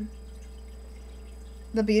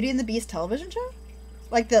the Beauty and the Beast television show?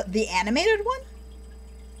 Like the animated one?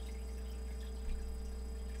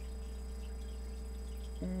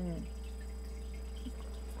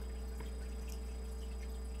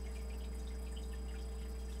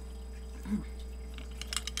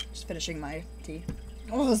 Just finishing my tea.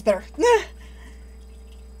 Oh, that's better.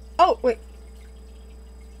 Oh, wait.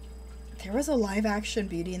 There was a live-action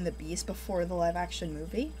Beauty and the Beast before the live-action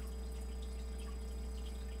movie?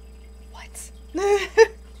 What?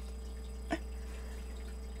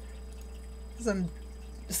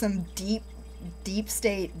 Some deep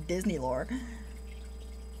state Disney lore.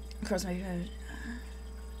 Of course, my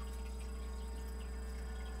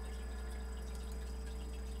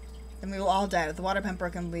and we will all die. With the water pump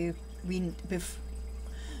broken,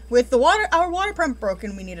 our water pump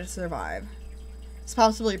broken, we need to survive. It's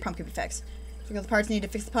possible your pump can be fixed. Because the parts needed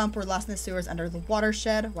to fix the pump were lost in the sewers under the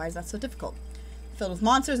watershed. Why is that so difficult? Filled with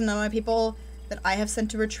monsters, and none of my people that I have sent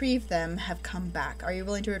to retrieve them have come back. Are you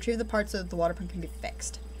willing to retrieve the parts so that the water pump can be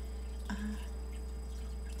fixed?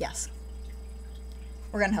 Yes.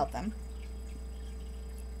 We're gonna help them.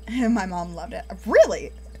 And my mom loved it.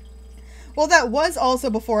 Really? Well, that was also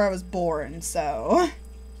before I was born, so...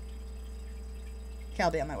 Okay,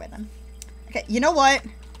 I'll be on my way then. Okay, you know what?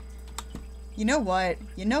 You know what?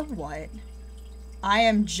 You know what? I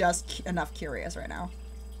am just enough curious right now.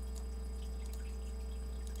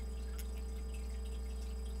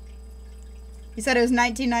 You said it was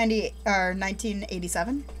 1990 or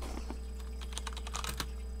 1987?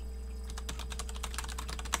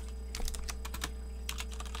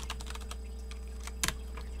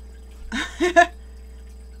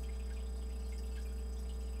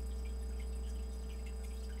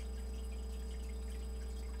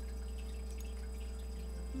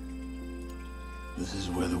 This is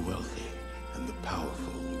where the wealthy and the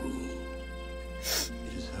powerful rule. It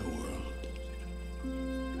is her world.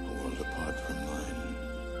 A world apart from mine.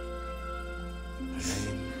 Her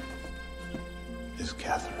name is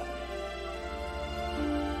Catherine.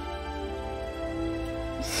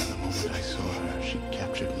 And the moment I saw her, she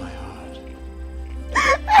captured my heart.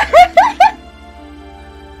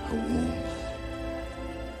 Her warmth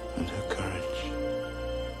and her courage.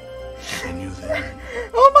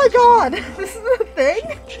 god! This is the thing?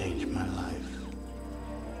 Will change my life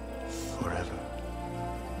forever.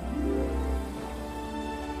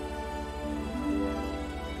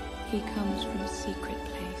 He comes from a secret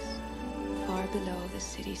place, far below the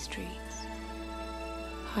city streets,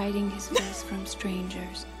 hiding his face from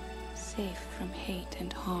strangers, safe from hate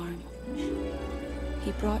and harm.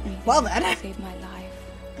 He brought me Well there then. to save my life.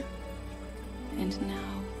 And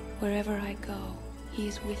now, wherever I go, he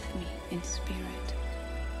is with me in spirit.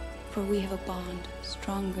 For we have a bond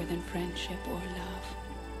stronger than friendship or love.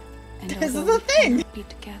 And This is although the thing. we cannot be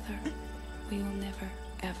together, we will never,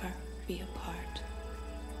 ever be apart.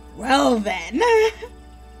 Well then.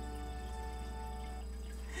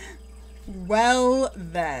 Well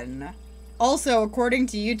then. Also, according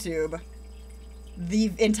to YouTube,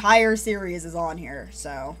 the entire series is on here,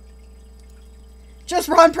 so. Just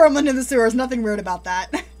Ron Perlman in the sewers, nothing weird about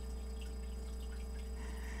that.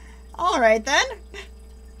 Alright then.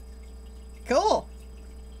 Cool.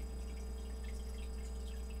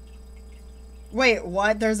 Wait,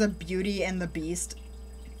 what? There's a Beauty and the Beast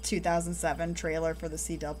 2007 trailer for the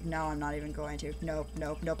CW. No, I'm not even going to. Nope,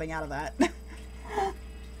 noping out of that.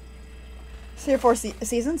 3 or 4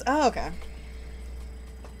 seasons? Oh, okay.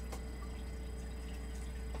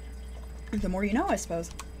 The more you know, I suppose.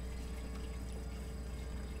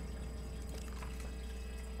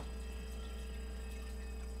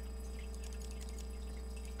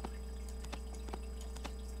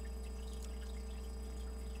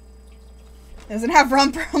 Doesn't have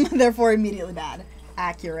Ron Perlman, therefore immediately bad.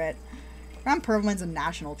 Accurate. Ron Perlman's a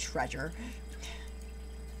national treasure.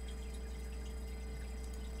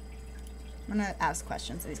 I'm gonna ask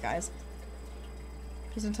questions to these guys.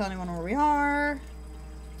 Please don't tell anyone where we are.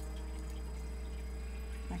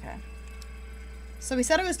 Okay. So we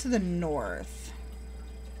said it was to the north.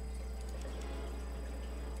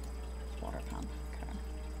 Water pump. Okay.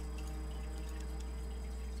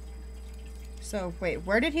 So, wait,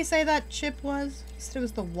 where did he say that ship was? He said it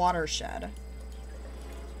was the watershed.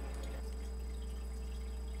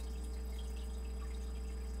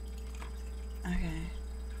 Okay.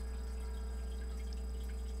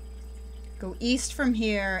 Go east from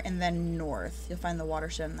here and then north. You'll find the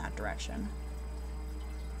watershed in that direction.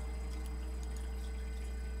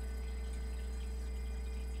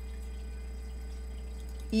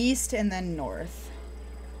 East and then north.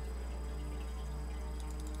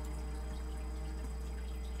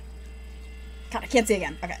 God, I can't see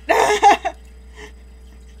again. Okay.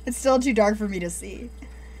 It's still too dark for me to see.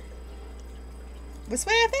 This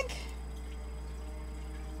way, I think?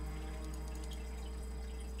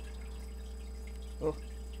 Oh.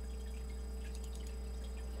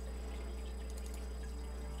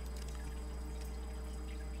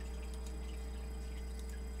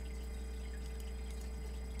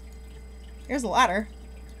 Here's the ladder.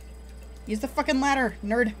 Use the fucking ladder,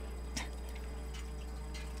 nerd.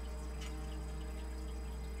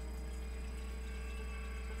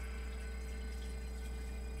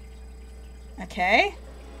 Okay.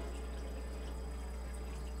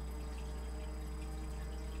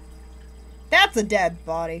 That's a dead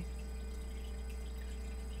body.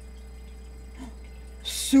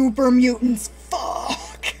 Super mutants.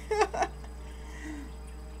 Fuck.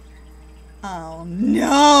 Oh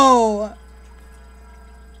no.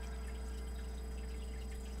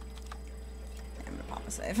 I'm gonna pop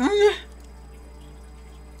a save.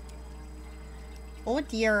 Oh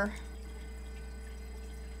dear.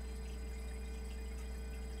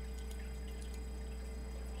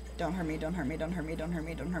 Don't hurt me, don't hurt me, don't hurt me, don't hurt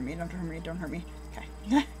me, don't hurt me, don't hurt me, don't hurt me.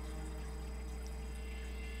 Okay.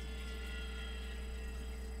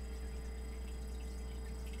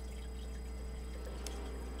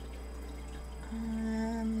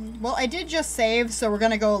 Well, I did just save, so we're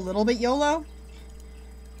gonna go a little bit YOLO.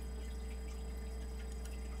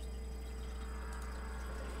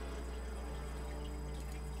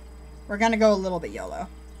 We're gonna go a little bit YOLO.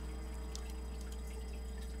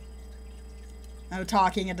 No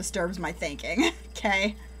talking, it disturbs my thinking.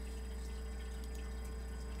 Okay.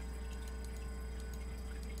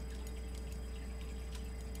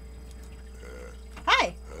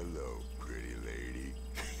 Hi! Hello, pretty lady.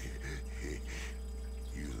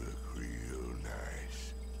 You look real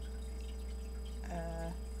nice.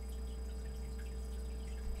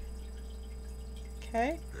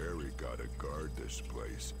 Okay. Harry gotta guard this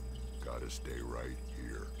place. Gotta stay right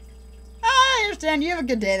here. I understand. You have a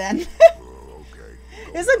good day then. Oh, okay.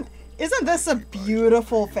 Isn't this a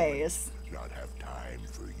beautiful face? Not have time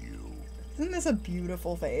for you. Isn't this a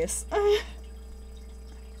beautiful face?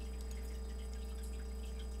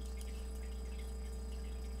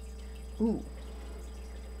 Ooh.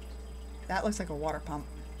 That looks like a water pump.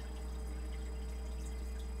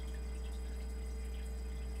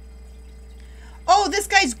 Oh, this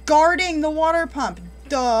guy's guarding the water pump.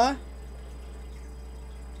 Duh.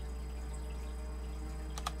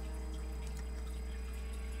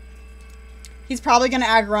 He's probably going to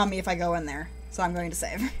aggro on me if I go in there. So I'm going to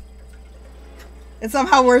save. It's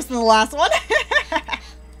somehow worse than the last one.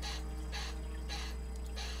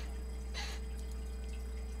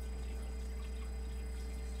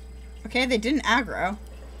 Okay, they didn't aggro.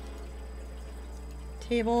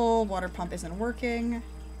 Table, water pump isn't working.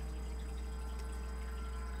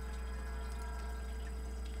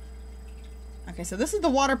 Okay, so this is the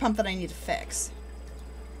water pump that I need to fix.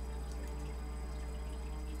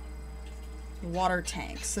 Water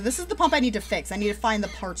tank. So this is the pump I need to fix. I need to find the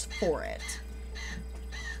parts for it.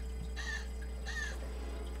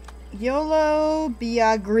 YOLO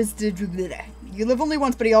Biagrizd. You live only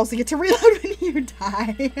once, but you also get to reload when you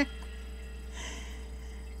die.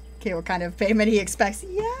 Okay, what kind of payment he expects?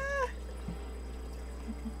 Yeah.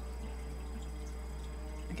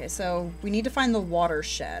 Okay, so we need to find the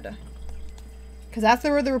watershed. Because that's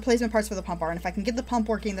where the replacement parts for the pump are. And if I can get the pump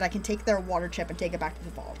working, then I can take their water chip and take it back to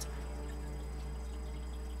the vault.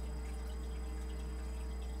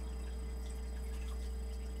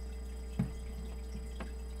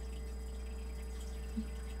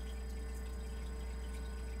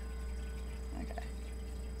 Okay.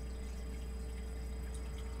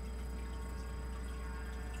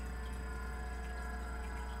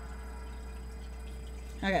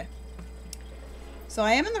 Okay. So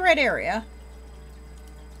I am in the right area.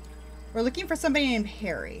 We're looking for somebody named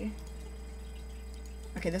Harry.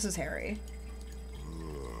 Okay, this is Harry.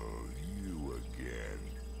 Oh, you again.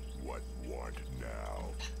 What want now?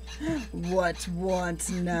 What want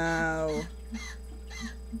now?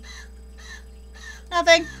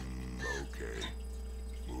 Nothing. Okay.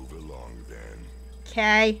 Move along then.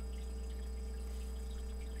 Okay.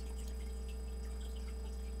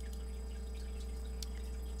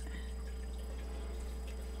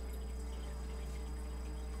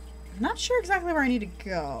 I'm not sure exactly where I need to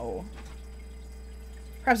go.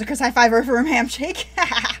 Perhaps because high five her for a handshake.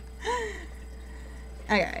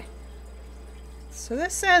 Okay. So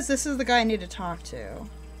this says this is the guy I need to talk to.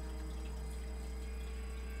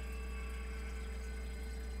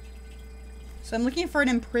 So I'm looking for an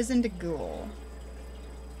imprisoned ghoul.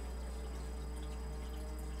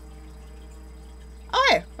 Oh,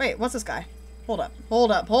 hey, wait, what's this guy? Hold up,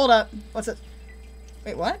 hold up, hold up. What's it?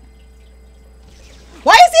 Wait, what?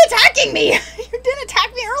 Why is he attacking me? You didn't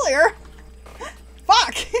attack me earlier.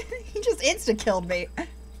 Fuck. He just insta-killed me.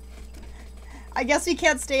 I guess we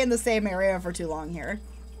can't stay in the same area for too long here.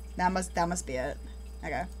 That must be it.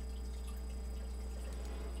 Okay.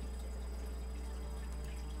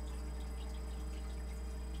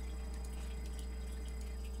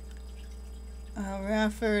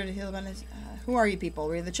 Who are you people?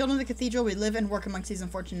 We're the children of the cathedral. We live and work amongst these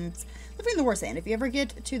unfortunates living in the worst end. If you ever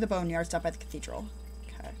get to the boneyard, stop by the cathedral.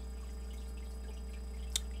 Okay.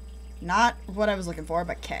 Not what I was looking for,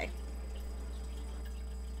 but K.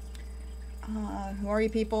 Who are you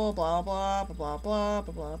people? Blah, blah, blah, blah,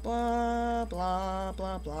 blah, blah, blah, blah,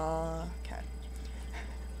 blah, blah. Okay.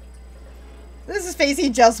 This is face, he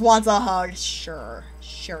just wants a hug. Sure.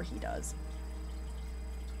 Sure he does.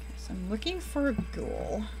 Okay, so I'm looking for a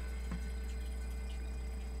ghoul.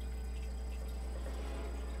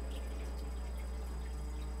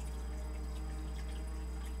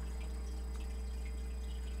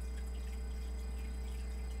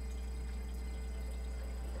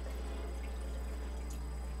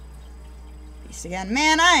 Again,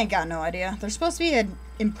 man, I ain't got no idea. There's supposed to be an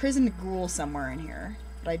imprisoned ghoul somewhere in here,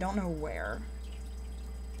 but I don't know where.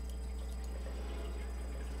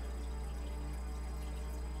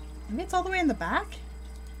 Maybe it's all the way in the back?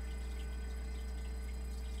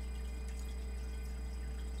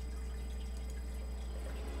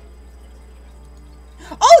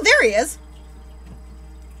 Oh, there he is!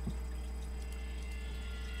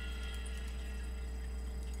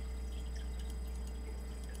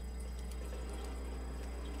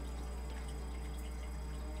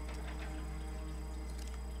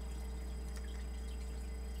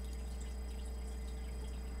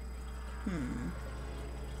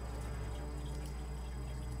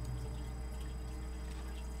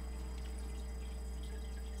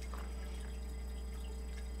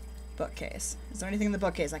 Bookcase. Is there anything in the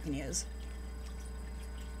bookcase I can use?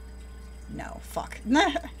 No. Fuck.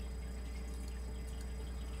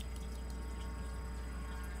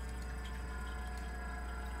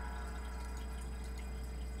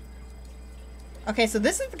 Okay, so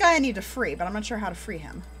this is the guy I need to free, but I'm not sure how to free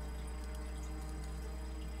him.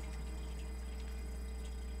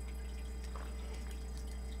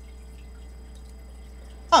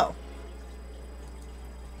 Oh.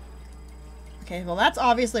 Okay, well that's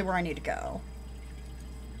obviously where I need to go.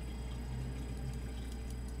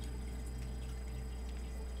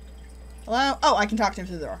 Hello? Oh, I can talk to him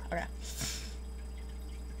through the door. Okay.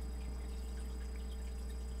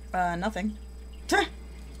 Nothing.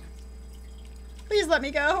 Please let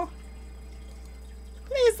me go.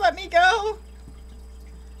 Please let me go.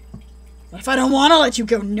 What if I don't want to let you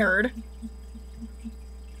go, nerd?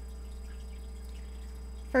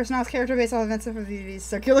 Personalized character based on events of these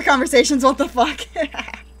circular conversations. What the fuck?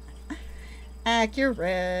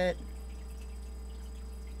 Accurate.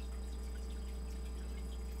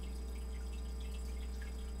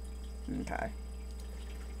 Okay.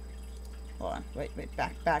 Hold on. Wait.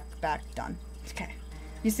 Back. Done. Okay.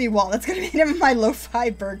 You see, Walt, that's gonna be the name of my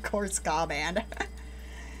lo-fi birdcore ska band.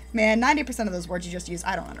 Man, 90% of those words you just use,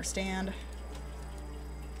 I don't understand.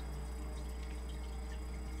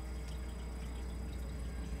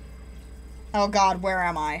 Oh god, where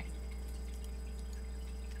am I?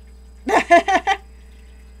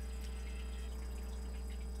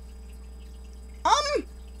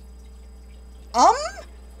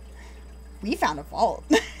 We found a vault.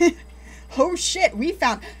 Oh shit, we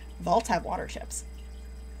found... Vaults have water chips.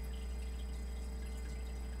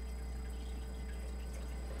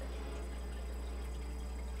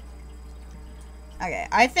 Okay,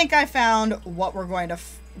 I think I found what we're going to...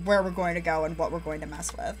 where we're going to go and what we're going to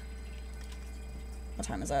mess with. What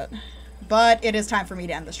time is it? But it is time for me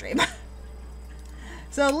to end the stream.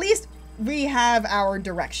 So at least we have our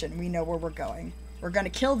direction. We know where we're going. We're going to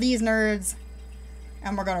kill these nerds.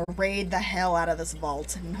 And we're going to raid the hell out of this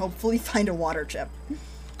vault. And hopefully find a water chip.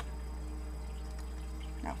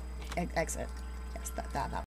 No. Exit. Yes, that